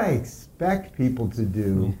what would I expect people to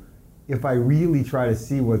do if I really try to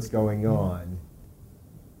see what's going on,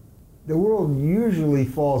 the world usually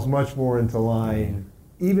falls much more into line,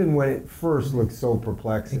 even when it first looked so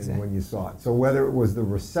perplexing when you saw it. So whether it was the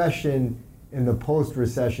recession and the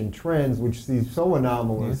post-recession trends, which seem so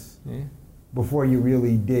anomalous before you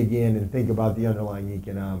really dig in and think about the underlying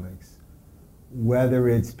economics, whether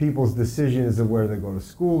it's people's decisions of whether they go to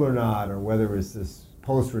school or not, or whether it's this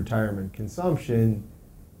post-retirement consumption,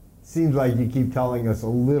 seems like you keep telling us a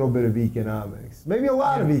little bit of economics. Maybe a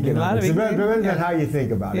lot of economics. It depends on how you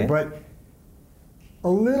think about it. But a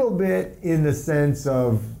little bit in the sense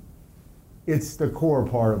of it's the core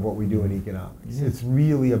part of what we do in economics. It's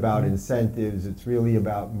really about incentives. It's really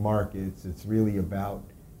about markets. It's really about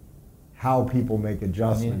how people make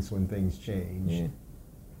adjustments when things change.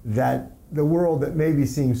 That the world that maybe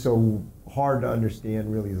seems so hard to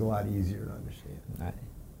understand really is a lot easier to understand.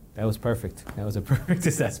 That was perfect. That was a perfect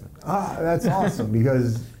assessment. That's awesome,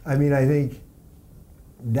 because I think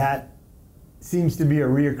that seems to be a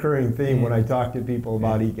reoccurring theme when I talk to people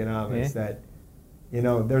about economics, that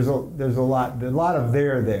there's a lot of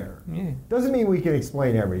there. Doesn't mean we can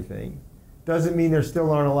explain everything. Doesn't mean there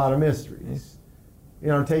still aren't a lot of mysteries.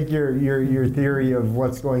 Take your theory of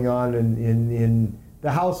what's going on in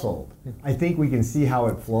the household. I think we can see how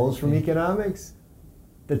it flows from economics.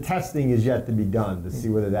 The testing is yet to be done to see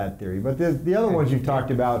whether that theory. But the other ones you've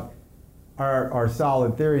talked about are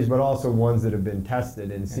solid theories, but also ones that have been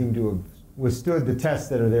tested and seem to have withstood the tests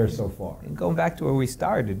that are there so far. And going back to where we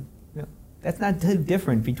started, that's not too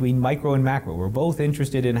different between micro and macro. We're both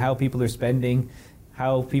interested in how people are spending,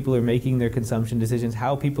 how people are making their consumption decisions,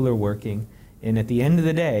 how people are working. And at the end of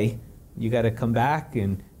the day, you got to come back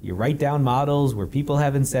and you write down models where people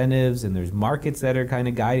have incentives and there's markets that are kind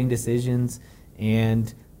of guiding decisions.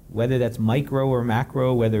 And whether that's micro or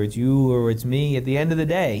macro, whether it's you or it's me, at the end of the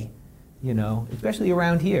day, especially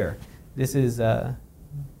around here, this is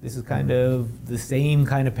kind of the same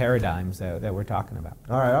kind of paradigms that we're talking about.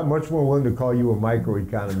 All right, I'm much more willing to call you a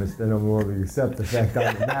microeconomist than I'm willing to accept the fact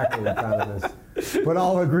I'm a macroeconomist. But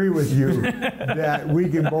I'll agree with you that we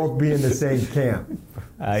can both be in the same camp.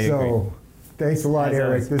 I agree. Thanks a lot,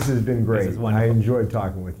 Eric. This has been great. I enjoyed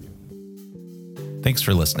talking with you. Thanks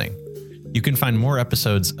for listening. You can find more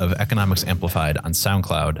episodes of Economics Amplified on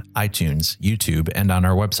SoundCloud, iTunes, YouTube, and on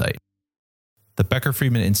our website. The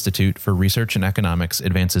Becker-Friedman Institute for Research in Economics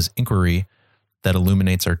advances inquiry that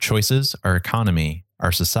illuminates our choices, our economy,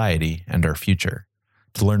 our society, and our future.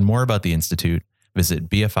 To learn more about the Institute, visit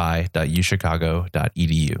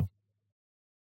bfi.uchicago.edu.